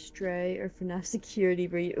get Stray or FNAF Security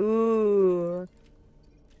Breach? Ooh.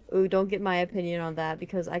 Ooh, don't get my opinion on that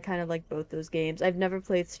because I kind of like both those games. I've never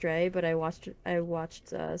played Stray, but I watched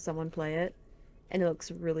someone play it, and it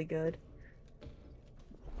looks really good.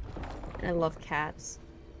 And I love cats.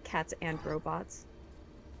 Cats and robots.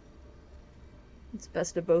 It's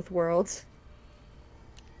best of both worlds.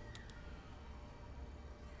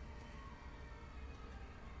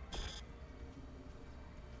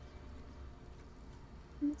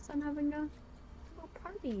 I'm having a little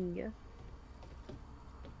party.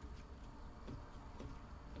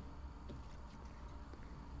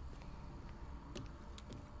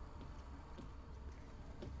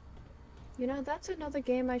 You know, that's another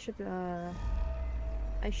game I should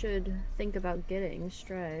think about getting,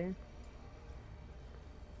 Stray.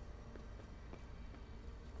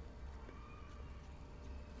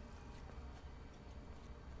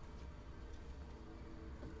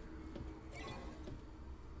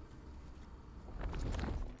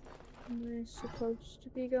 Am I supposed to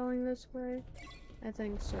be going this way? I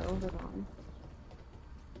think so. Hold on.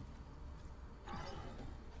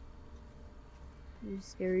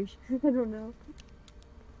 Scary. I don't know.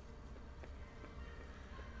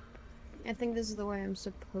 I think this is the way I'm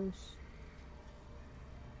supposed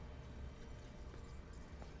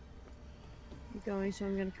to be going, so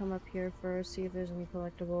I'm gonna come up here first, see if there's any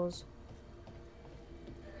collectibles.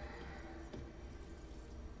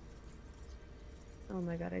 Oh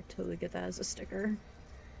my god, I totally get that as a sticker.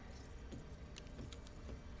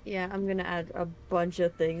 Yeah, I'm gonna add a bunch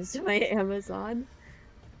of things to my Amazon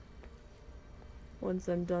once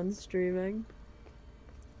I'm done streaming.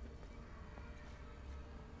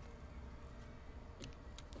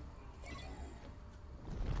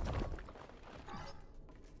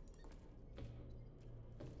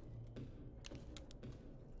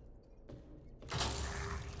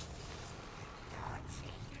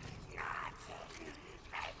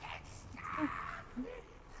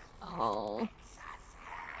 Oh.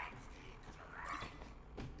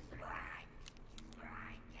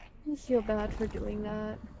 I feel bad for doing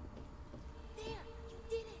that. There, you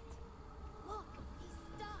did it. Look, he's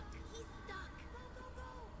stuck. He's stuck. Go, go, go.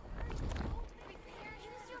 Right there.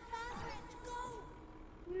 Use your fast range.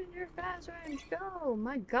 Go. Use your fast range, go!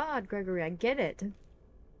 My god, Gregory, I get it.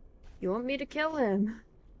 You want me to kill him.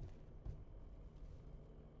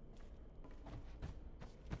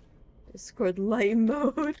 Discord light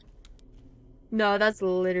mode. No, that's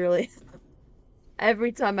literally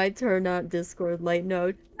every time I turn on Discord light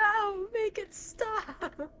mode. No, make it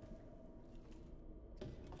stop.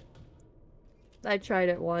 I tried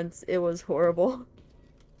it once. It was horrible.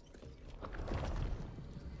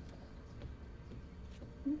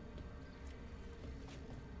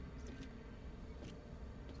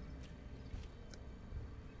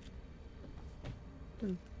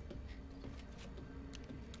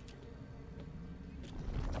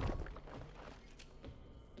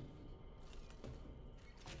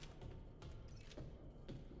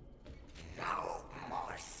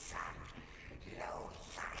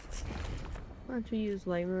 Why don't you use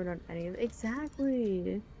light mode on any of it?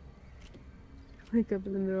 Exactly! Wake up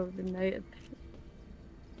in the middle of the night.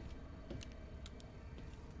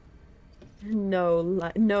 No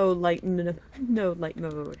light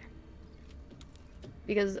mode.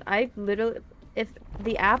 Because I literally, if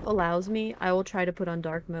the app allows me, I will try to put on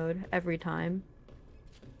dark mode every time.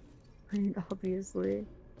 Obviously.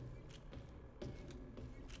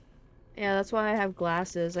 Yeah, that's why I have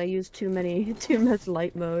glasses. I use too much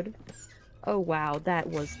light mode. Oh wow, that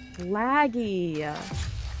was laggy.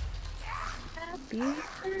 Happy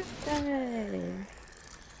birthday.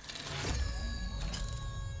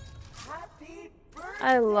 Happy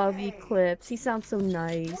I love birthday! Eclipse. He sounds so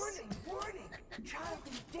nice. Warning, warning! Child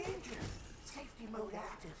in danger! Safety mode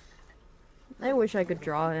active. I wish I could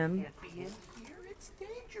draw him. Can't be in here, it's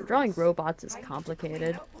dangerous. Drawing robots is I need to complicated.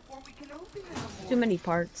 clean up before we can open in the Too many morning.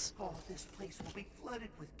 parts. Oh, this place will be flooded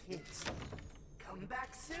with kids. Come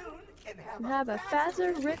back soon and Have a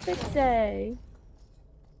fazerific fazerific day.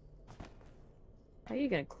 How are you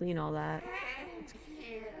gonna clean all that? Thank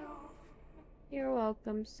you. You're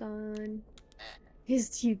welcome, son. His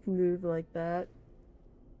teeth move like that.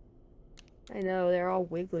 I know, they're all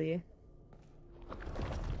wiggly.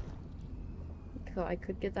 So I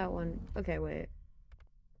could get that one. Okay, wait.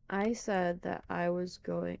 I said that I was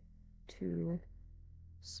going to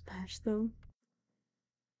smash them.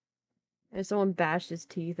 And someone bashed his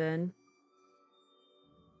teeth in.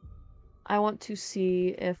 I want to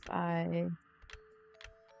see if I...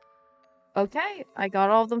 Okay, I got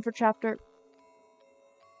all of them for chapter...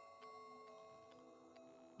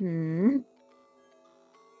 Hmm.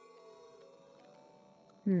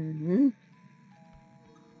 Hmm.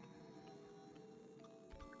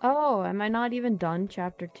 Oh, am I not even done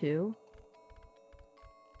chapter 2?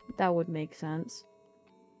 That would make sense.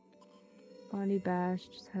 Bonnie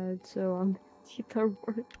bashed his head, so teeth are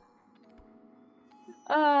worth.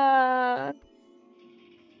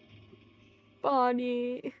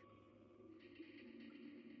 Bonnie.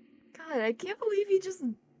 God, I can't believe he just...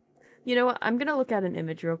 You know what? I'm gonna look at an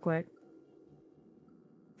image real quick.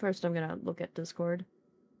 First, I'm gonna look at Discord.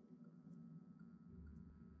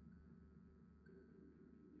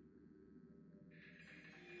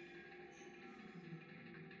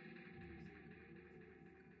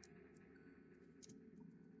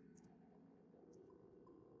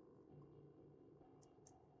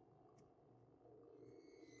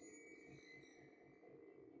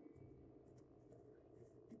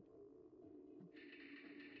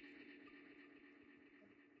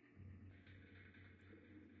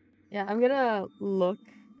 Yeah, I'm gonna look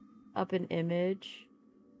up an image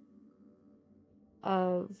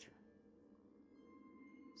of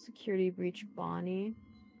security breach Bonnie.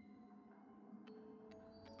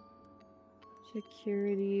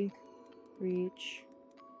 Security breach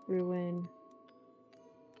ruin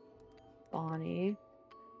Bonnie.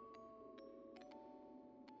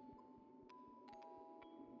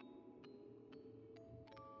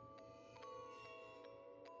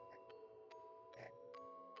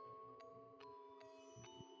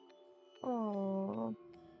 Oh,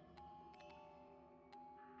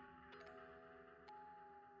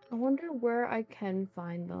 I wonder where I can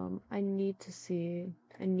find them. I need to see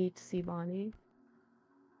Bonnie.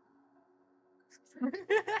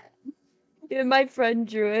 Yeah, my friend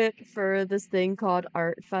drew it for this thing called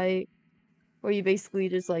Art Fight, where you basically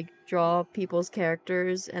just like draw people's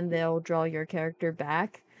characters and they'll draw your character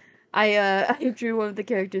back. I drew one of the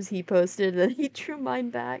characters he posted, and then he drew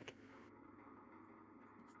mine back.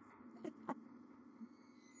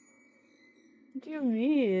 What do you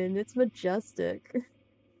mean? It's majestic.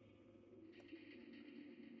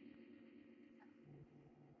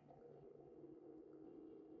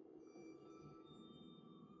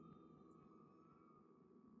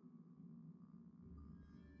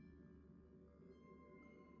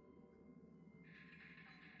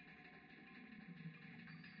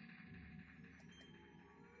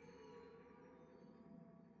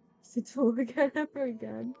 To look at ever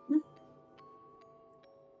again.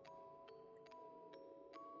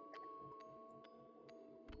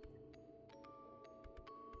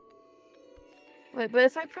 Wait, but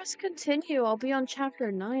if I press continue, I'll be on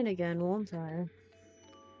chapter 9 again, won't I?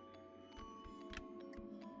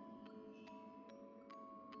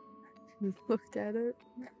 Looked at it.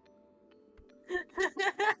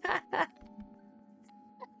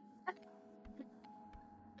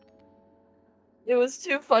 It was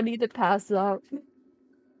too funny to pass up.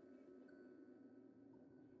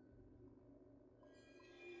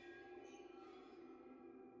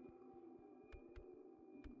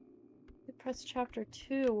 I press chapter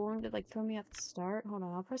 2, won't it like throw me at the start? Hold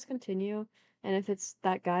on, I'll press continue, and if it's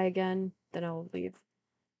that guy again, then I'll leave.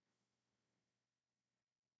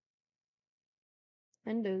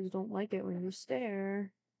 Endos don't like it when you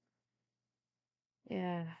stare.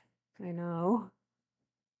 Yeah, I know.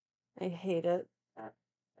 I hate it.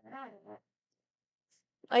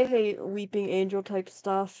 I hate weeping angel type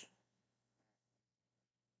stuff.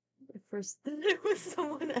 At first, it was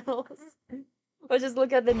someone else. Or just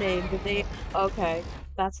look at the name. The name. Okay,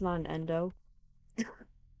 that's not an endo.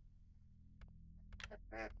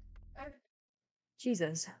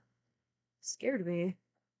 Jesus, scared me.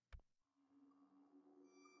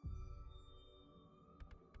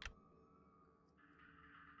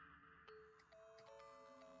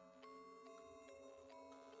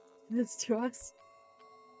 This to us.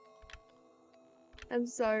 I'm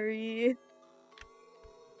sorry.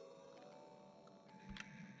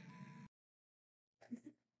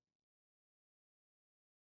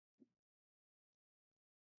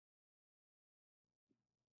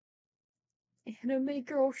 Anime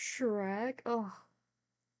girl Shrek. Oh.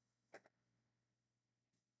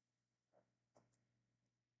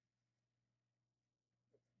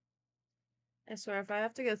 I swear, if I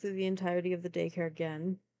have to go through the entirety of the daycare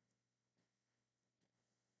again.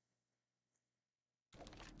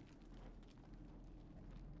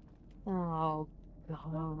 Oh,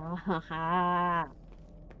 God.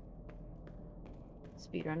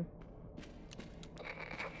 Speedrun.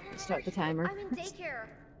 Start the timer. I'm in daycare.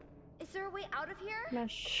 Is there a way out of here?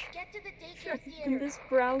 Mesh. Get to the daycare In theater. this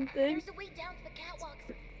brown thing. There's a way down to the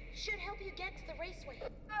catwalks. Should help you get to the raceway.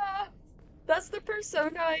 Ah, that's the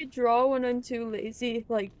persona I draw when I'm too lazy,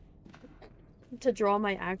 like, to draw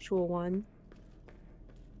my actual one.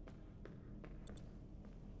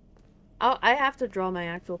 I have to draw my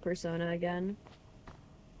actual persona again.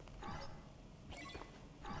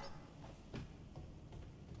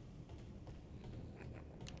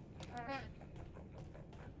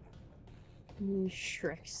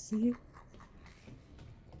 Shreks.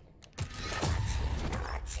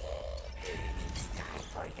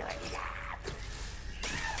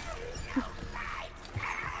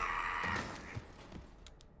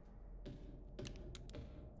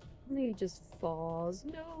 He just falls.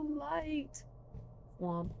 No light.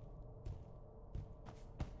 Womp.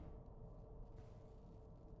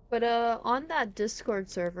 But on that Discord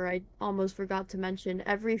server, I almost forgot to mention,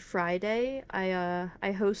 every Friday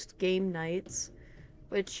I host game nights,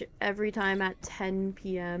 which every time at 10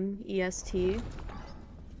 p.m. EST,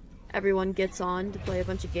 everyone gets on to play a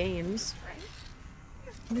bunch of games.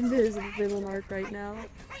 There's a villain arc right now,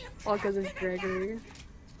 all because of Gregory.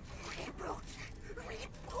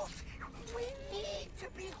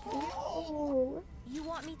 Oh, You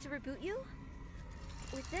want me to reboot you?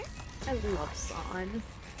 With this? I love San.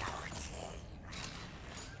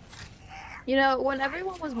 You know, when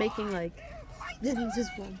everyone was making like, this is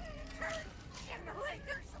just one.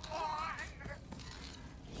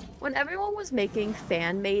 When everyone was making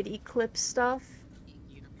fan-made Eclipse stuff,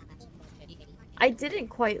 I didn't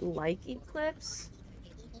quite like Eclipse.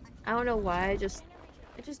 I don't know why, I just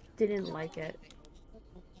didn't like it.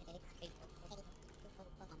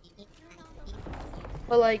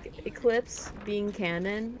 But like, Eclipse being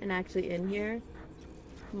canon and actually in here,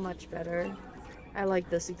 much better. I like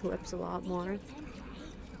this Eclipse a lot more.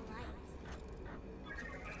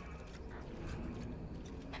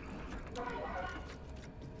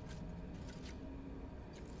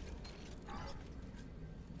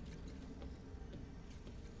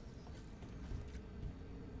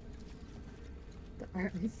 The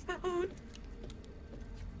art I found.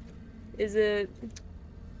 Is it,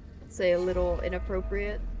 say, a little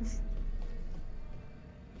inappropriate?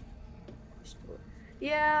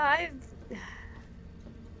 Yeah,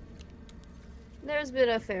 there's been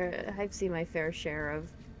I've seen my fair share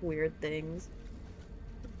of weird things.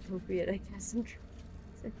 Appropriate, I guess.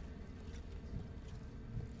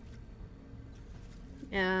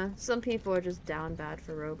 Yeah, some people are just down bad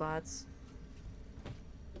for robots.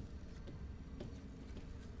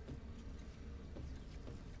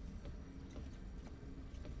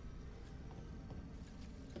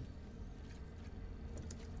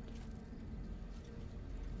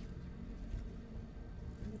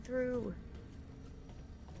 Through.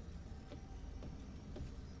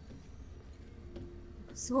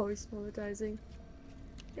 It's always traumatizing.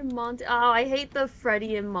 And Monty. Oh, I hate the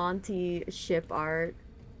Freddy and Monty ship art.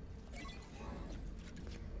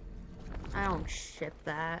 I don't ship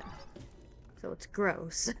that. So it's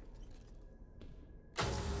gross.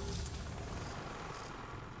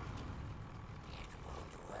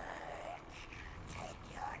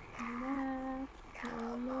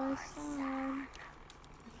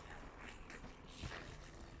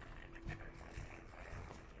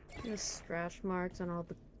 The scratch marks on all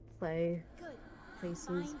the places.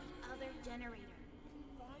 Find the other generator.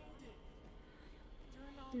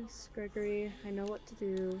 Yes, Gregory, I know what to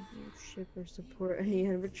do. You ship or support any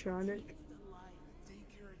animatronic.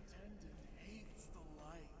 Daycare attendant hates the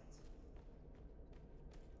light.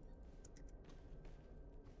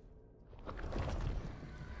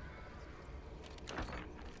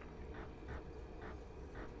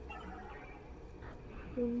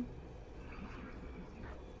 I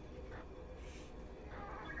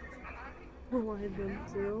wanted them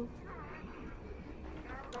to.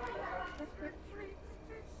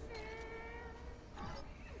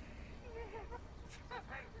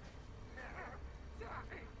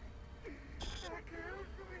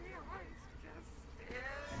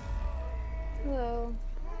 Hello.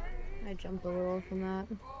 I jumped a little from that.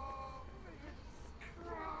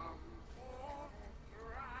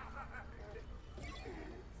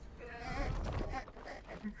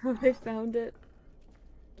 I found it.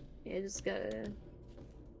 Yeah, just gotta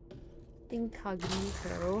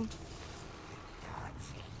incognito.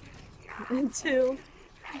 Two.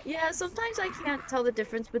 Yeah, sometimes I can't tell the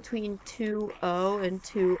difference between 2-0 and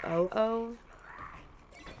 2-0-0.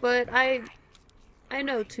 But I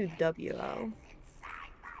know 2-W-O.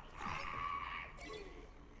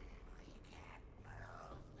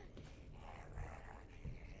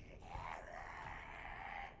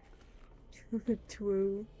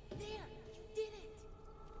 True. There, you did it.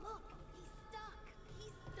 Look, he's stuck.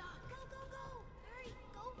 He's stuck. Go, go, go. Hurry,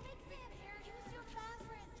 go fix him. There, use your fast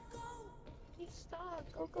wrench. Go. He's stuck.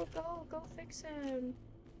 Go, go, go. Go fix him.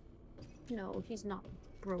 No, he's not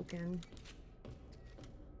broken.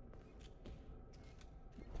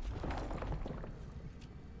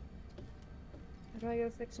 How do I go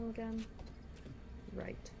fix him again?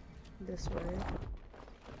 Right. This way.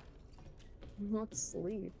 Let's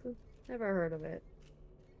sleep. Never heard of it.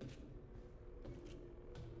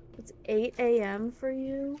 It's 8 a.m. for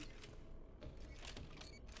you?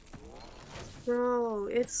 Bro,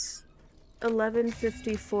 it's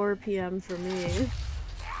 11:54 p.m. for me.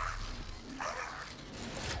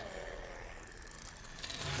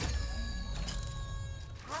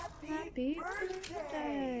 Happy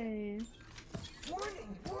birthday!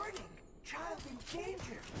 Warning, warning! Child in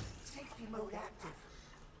danger! Safety mode active.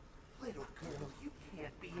 Little girl, you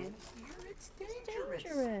can't be in here. It's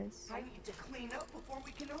dangerous. I need to clean up before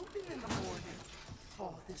we can open in the morning.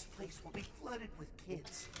 Oh, this place will be flooded with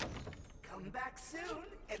kids. Come back soon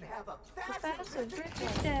and have a Faster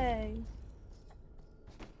birthday!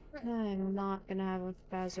 I'm not gonna have a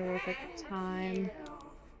phasorific time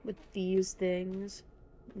with these things.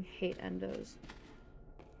 I hate endos.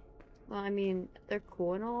 Well, I mean, they're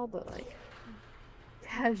cool and all, but like,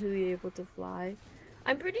 casually able to fly.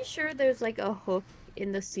 I'm pretty sure there's like a hook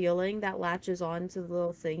in the ceiling that latches on to the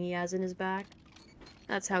little thing he has in his back.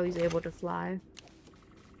 That's how he's able to fly.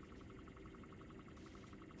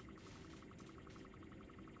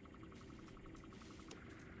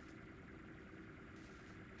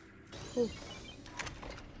 Ooh.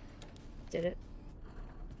 Did it.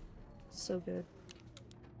 So good.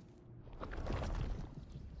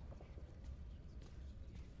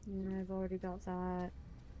 And I've already got that.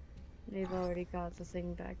 They've already got the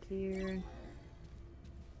thing back here.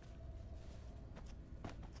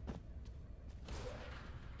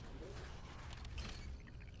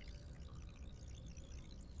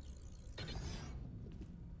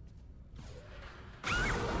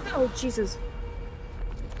 Oh, Jesus.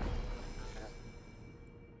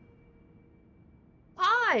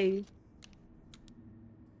 Hi!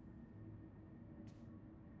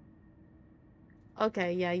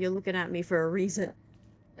 Okay, yeah, you're looking at me for a reason.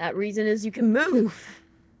 That reason is you can move!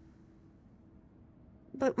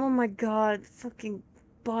 But, oh my god, fucking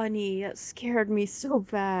bunny, that scared me so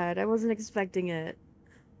bad. I wasn't expecting it.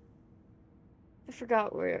 I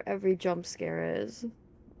forgot where every jump scare is.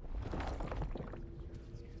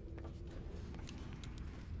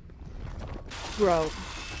 Bro.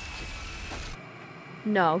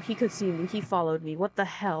 No, he could see me. He followed me. What the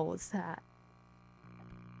hell was that?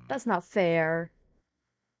 That's not fair.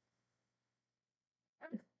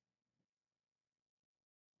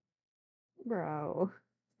 Bro.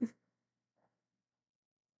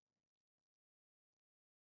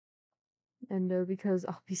 And no, because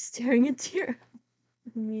I'll be staring into your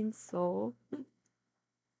mean soul.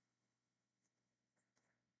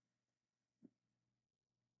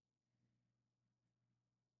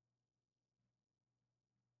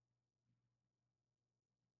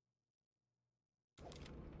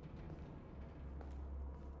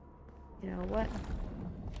 You know what?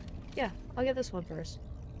 Yeah, I'll get this one first.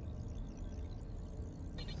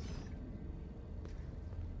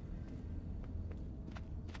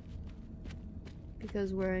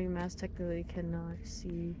 Because wearing a mask technically cannot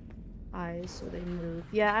see eyes, so they move.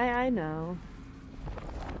 Yeah, I know.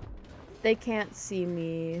 They can't see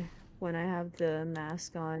me when I have the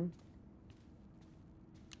mask on.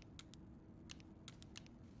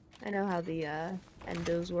 I know how the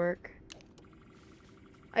endos work.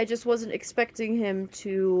 I just wasn't expecting him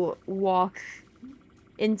to walk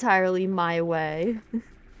entirely my way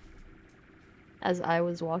as I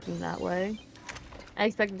was walking that way. I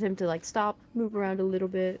expected him to like stop, move around a little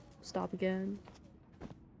bit, stop again.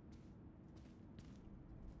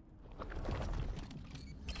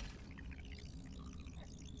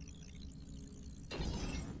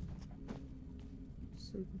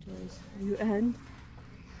 Sleep until you end.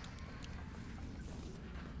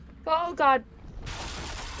 Oh god.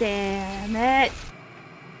 Damn it.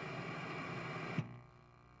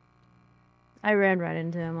 I ran right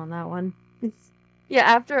into him on that one. Yeah,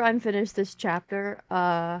 after I'm finished this chapter,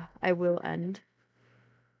 I will end.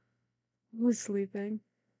 I was sleeping.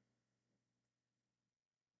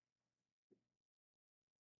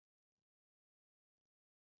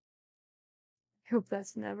 I hope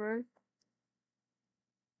that's never.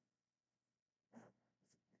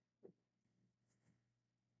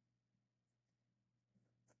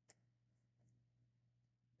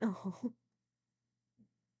 Oh,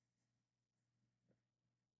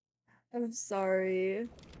 I'm sorry.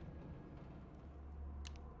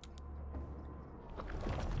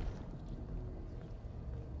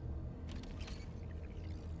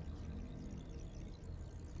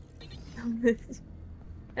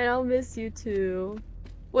 And I'll miss you too.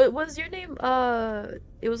 What was your name?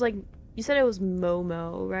 It was like you said it was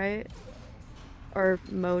Momo, right? Or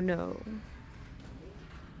Mono.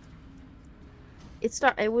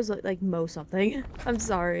 It was like Mo something. I'm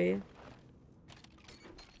sorry.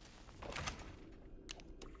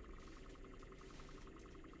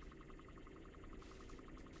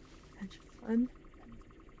 That's fun.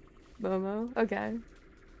 Momo. Okay.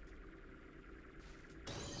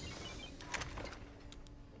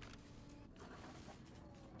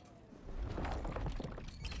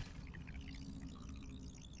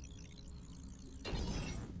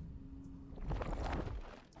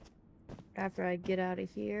 After I get out of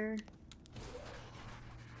here.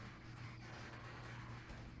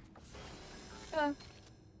 Oh.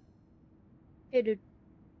 Hey, dude.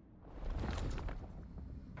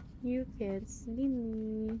 You can't see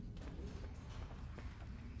me.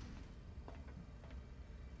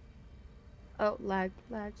 Oh, lag,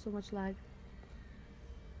 so much lag.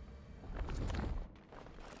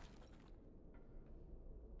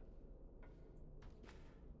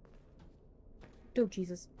 Oh,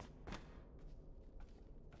 Jesus.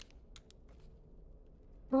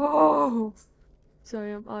 Oh!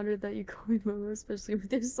 Sorry, I'm honored that you call me Momo, especially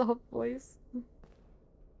with your soft voice.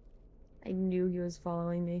 I knew he was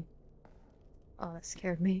following me. Oh, that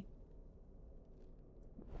scared me.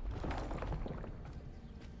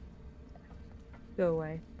 Go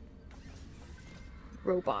away.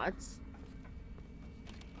 Robots.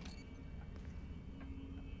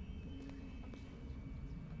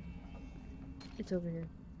 It's over here.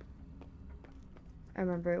 I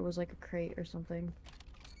remember it was like a crate or something.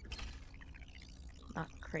 Not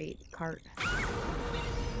crate, cart.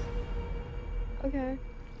 Okay.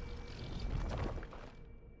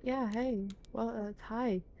 Yeah, hey. Well,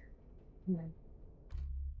 hi. No.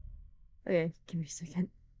 Okay, give me a second.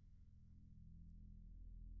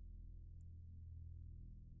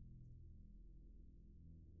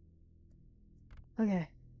 Okay.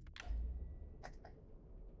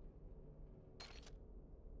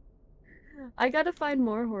 I gotta find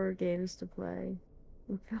more horror games to play.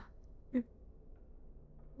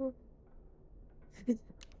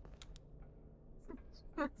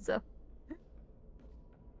 So.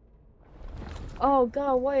 Oh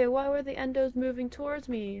god, wait, why were the endos moving towards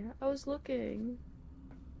me? I was looking.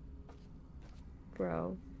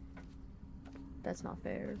 Bro. That's not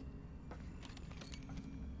fair.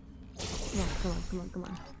 Come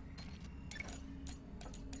on.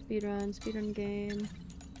 Speedrun game.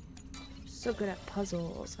 So good at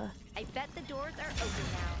puzzles. I bet the doors are open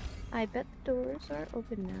now. I bet the doors are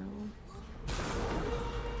open now. It's a camera.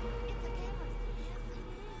 Yes, it is.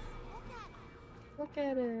 Look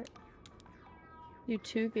at it. Look at it. Do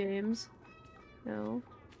 2 games. No.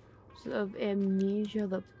 So of Amnesia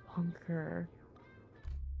the Bunker.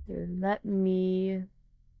 Here, let me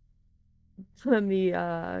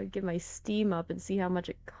get my Steam up and see how much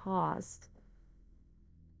it costs.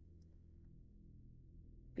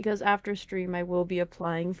 Because after stream I will be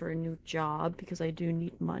applying for a new job because I do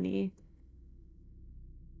need money.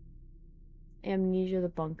 Amnesia the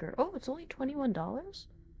Bunker. Oh, it's only $21?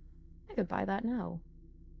 I could buy that now.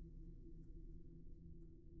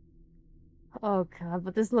 Oh god,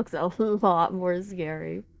 but this looks a lot more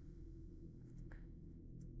scary.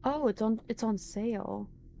 Oh, it's on sale.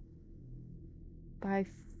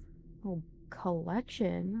 Oh,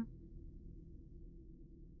 collection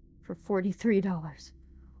for $43.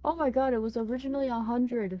 Oh my god, it was originally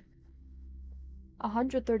 100.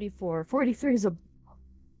 134. 43 is a...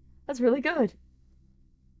 That's really good.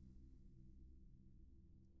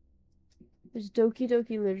 There's Doki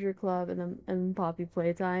Doki Literature Club and Poppy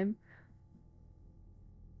Playtime.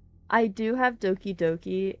 I do have Doki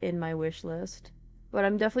Doki in my wish list, but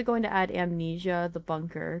I'm definitely going to add Amnesia: The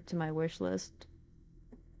Bunker to my wish list.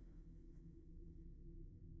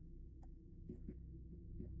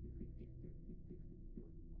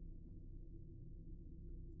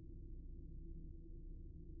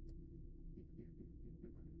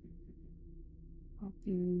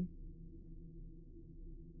 Poppy.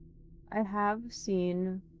 I have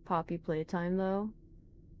seen Poppy Playtime though,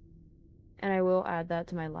 and I will add that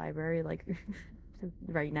to my library like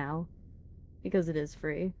right now because it is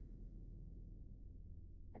free.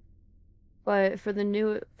 But for the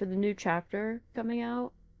new chapter coming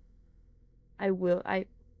out, I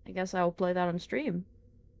guess I'll play that on stream.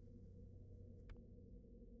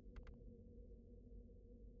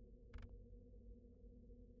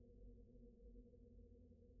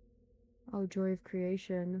 Oh, Joy of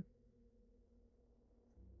Creation.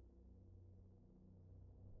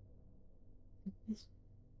 Is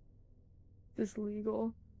this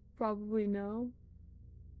legal? Probably no.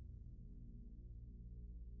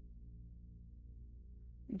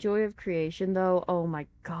 Joy of Creation though, oh my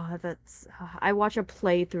god, that's I watch a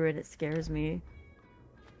playthrough and it scares me.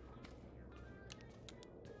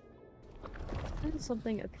 Didn't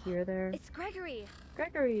something appear there? It's Gregory.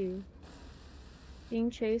 Gregory!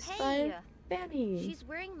 Being chased by Fanny. She's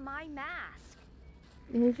wearing my mask.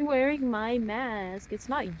 He's wearing my mask. It's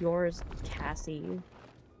not yours, Cassie.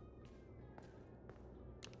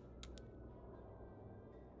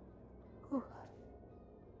 Whew.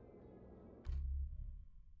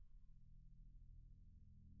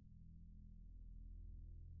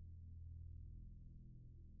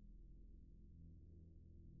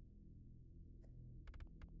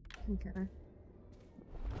 Okay.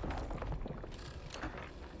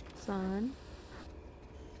 Son.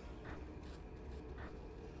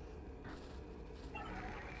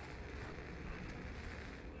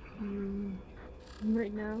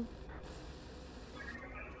 Right now.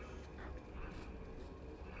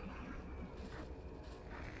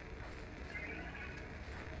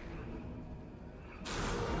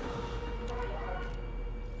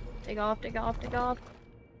 Take off, take off, take off.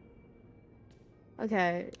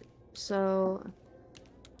 Okay, so...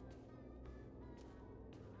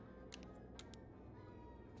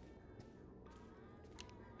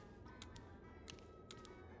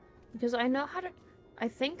 Because I know how to... I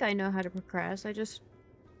think I know how to progress. I just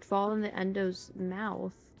fall in the Endo's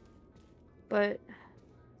mouth. But...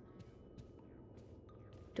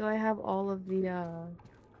 Do I have all of the,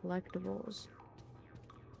 collectibles?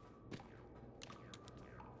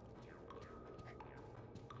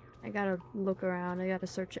 I gotta look around. I gotta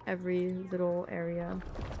search every little area.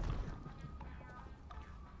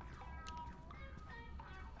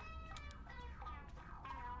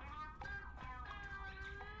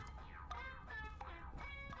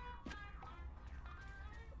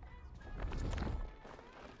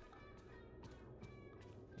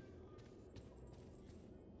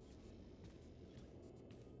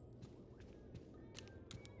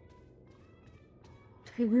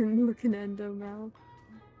 I didn't look in Endo mouth.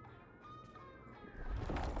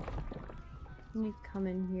 Let me come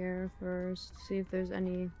in here first, see if there's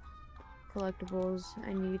any collectibles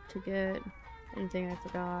I need to get. Anything I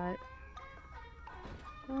forgot.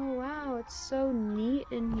 Oh wow, it's so neat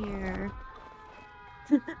in here.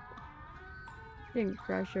 Didn't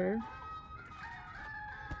crush her.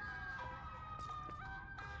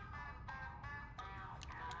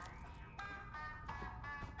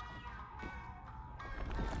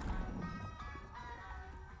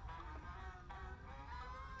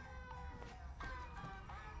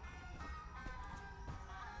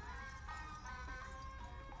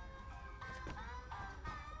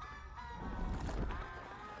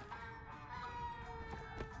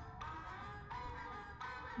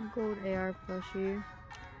 Gold AR plushie.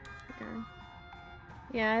 Here.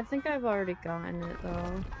 Yeah, I think I've already gotten it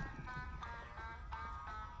though.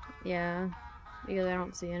 Yeah, because I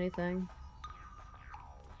don't see anything.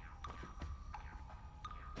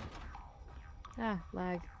 Ah,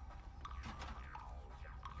 lag.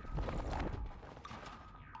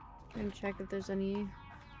 Gonna check if there's any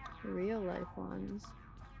real life ones.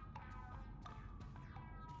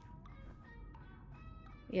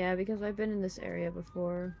 Yeah, because I've been in this area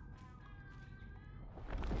before.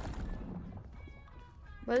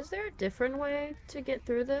 But is there a different way to get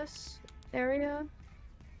through this area?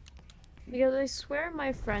 Because I swear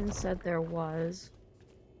my friend said there was.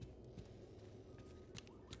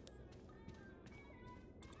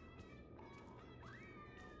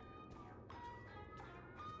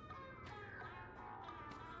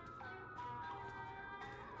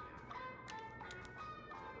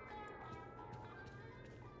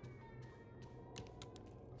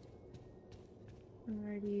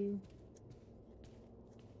 Alrighty.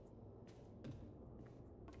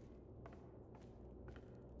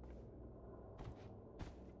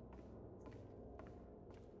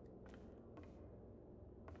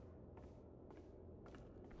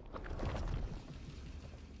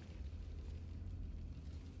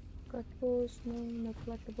 Collectibles, no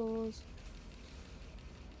collectibles.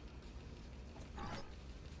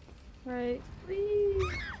 Right.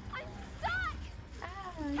 Whee! I'm stuck!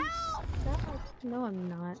 I'm stuck. No, I'm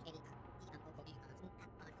not.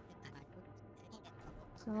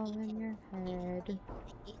 It's all in your head.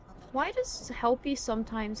 Why does Helpy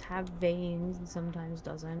sometimes have veins and sometimes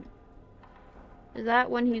doesn't? Is that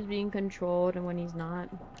when he's being controlled and when he's not?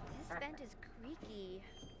 This vent is creaky.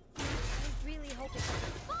 I really hope it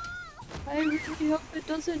doesn't fall! I really hope it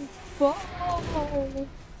doesn't fall.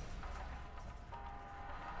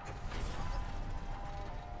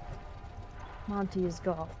 Monty is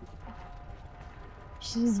gone.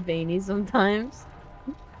 She's veiny sometimes.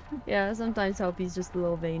 Yeah, sometimes Helpy's just a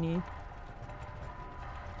little veiny.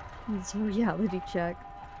 It's a reality check.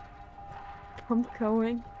 Pump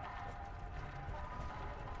going.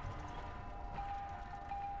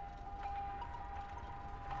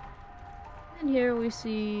 And here we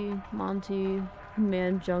see Monty,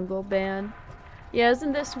 Man Jungle Band. Yeah,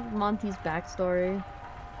 isn't this Monty's backstory?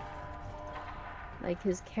 Like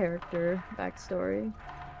his character backstory.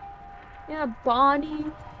 Yeah, Bonnie.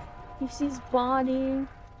 He sees Bonnie.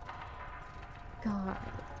 God.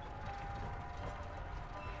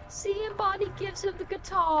 See, and Bonnie gives him the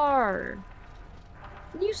guitar.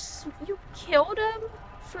 You killed him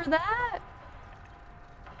for that?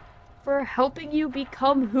 For helping you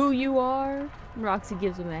become who you are? Roxy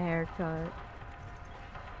gives him a haircut.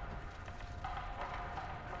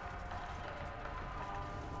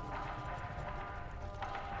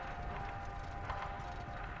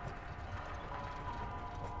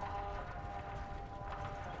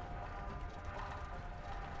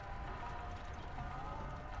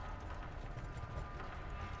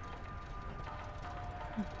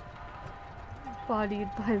 Bodied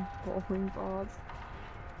by bowling balls.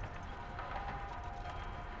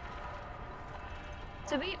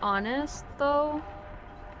 To be honest, though,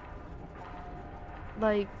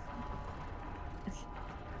 like,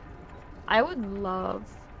 I would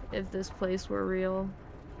love if this place were real.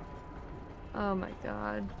 Oh my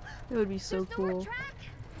god. It would be so There's no more cool. track!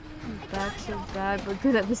 Bad so bad, but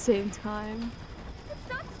good at the same time. It's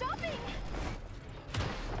not stopping!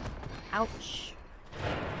 Ouch.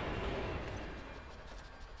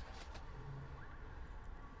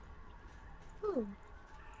 Whew.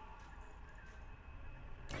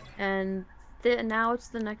 And now it's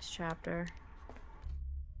the next chapter.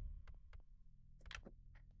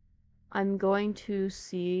 I'm going to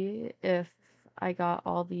see if I got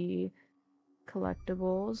all the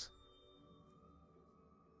collectibles.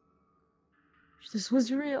 This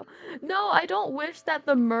was real. No, I don't wish that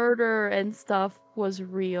the murder and stuff was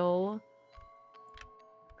real.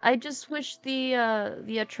 I just wish the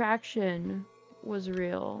attraction was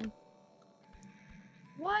real.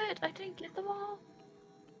 What? I didn't get them all?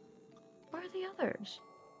 Where are the others?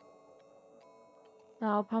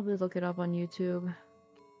 I'll probably look it up on YouTube.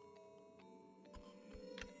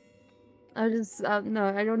 No,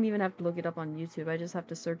 I don't even have to look it up on YouTube. I just have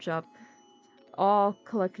to search up all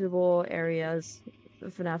collectible areas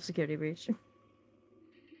of FNAF Security Breach.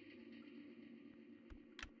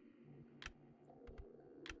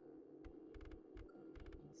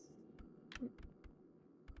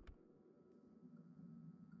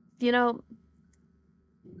 You know,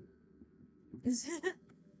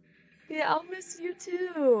 yeah, I'll miss you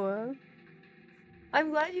too.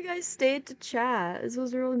 I'm glad you guys stayed to chat. This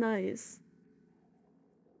was real nice.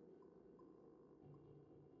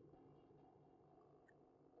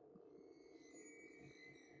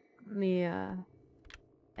 Let me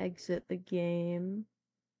exit the game.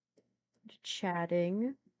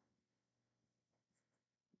 Chatting.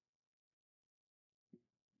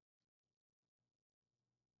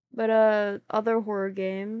 But other horror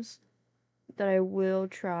games that I will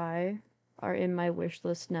try are in my wish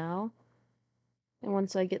list now. And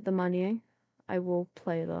once I get the money, I will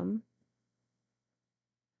play them.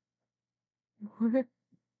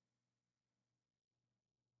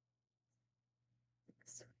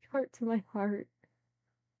 Heart to my heart.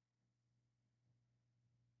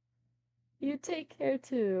 You take care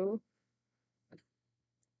too.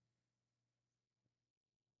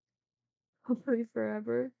 Hopefully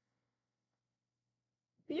forever.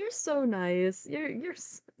 You're so nice. You're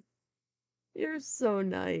so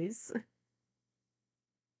nice.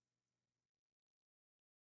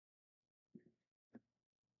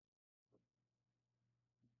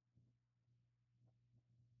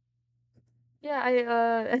 Yeah,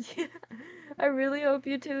 I really hope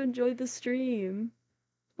you two enjoyed the stream.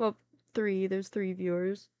 Well, there's 3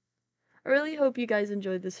 viewers. I really hope you guys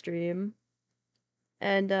enjoyed the stream.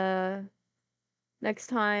 And next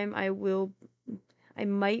time I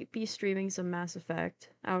might be streaming some Mass Effect.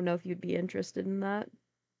 I don't know if you'd be interested in that.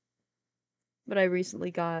 But I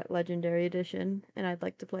recently got Legendary Edition and I'd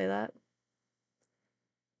like to play that.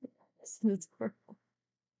 It's horrible.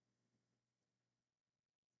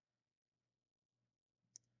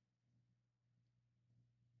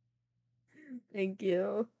 Thank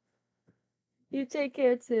you. You take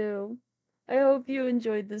care too. I hope you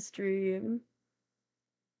enjoyed the stream.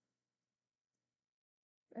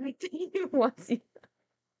 I think you want to see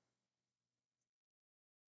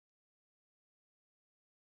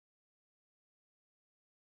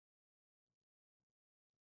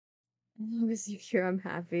as long as you're here, I'm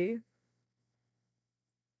happy.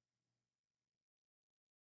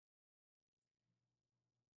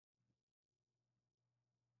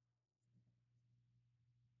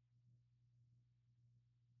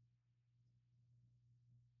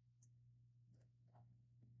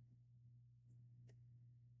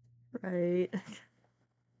 Right.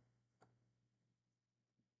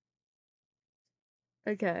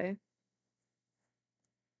 Okay.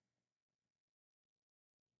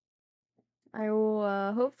 I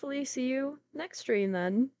will hopefully see you next stream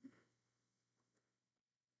then.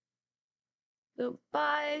 So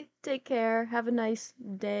bye. Take care. Have a nice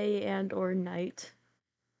day and or night.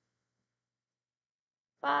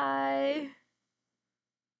 Bye.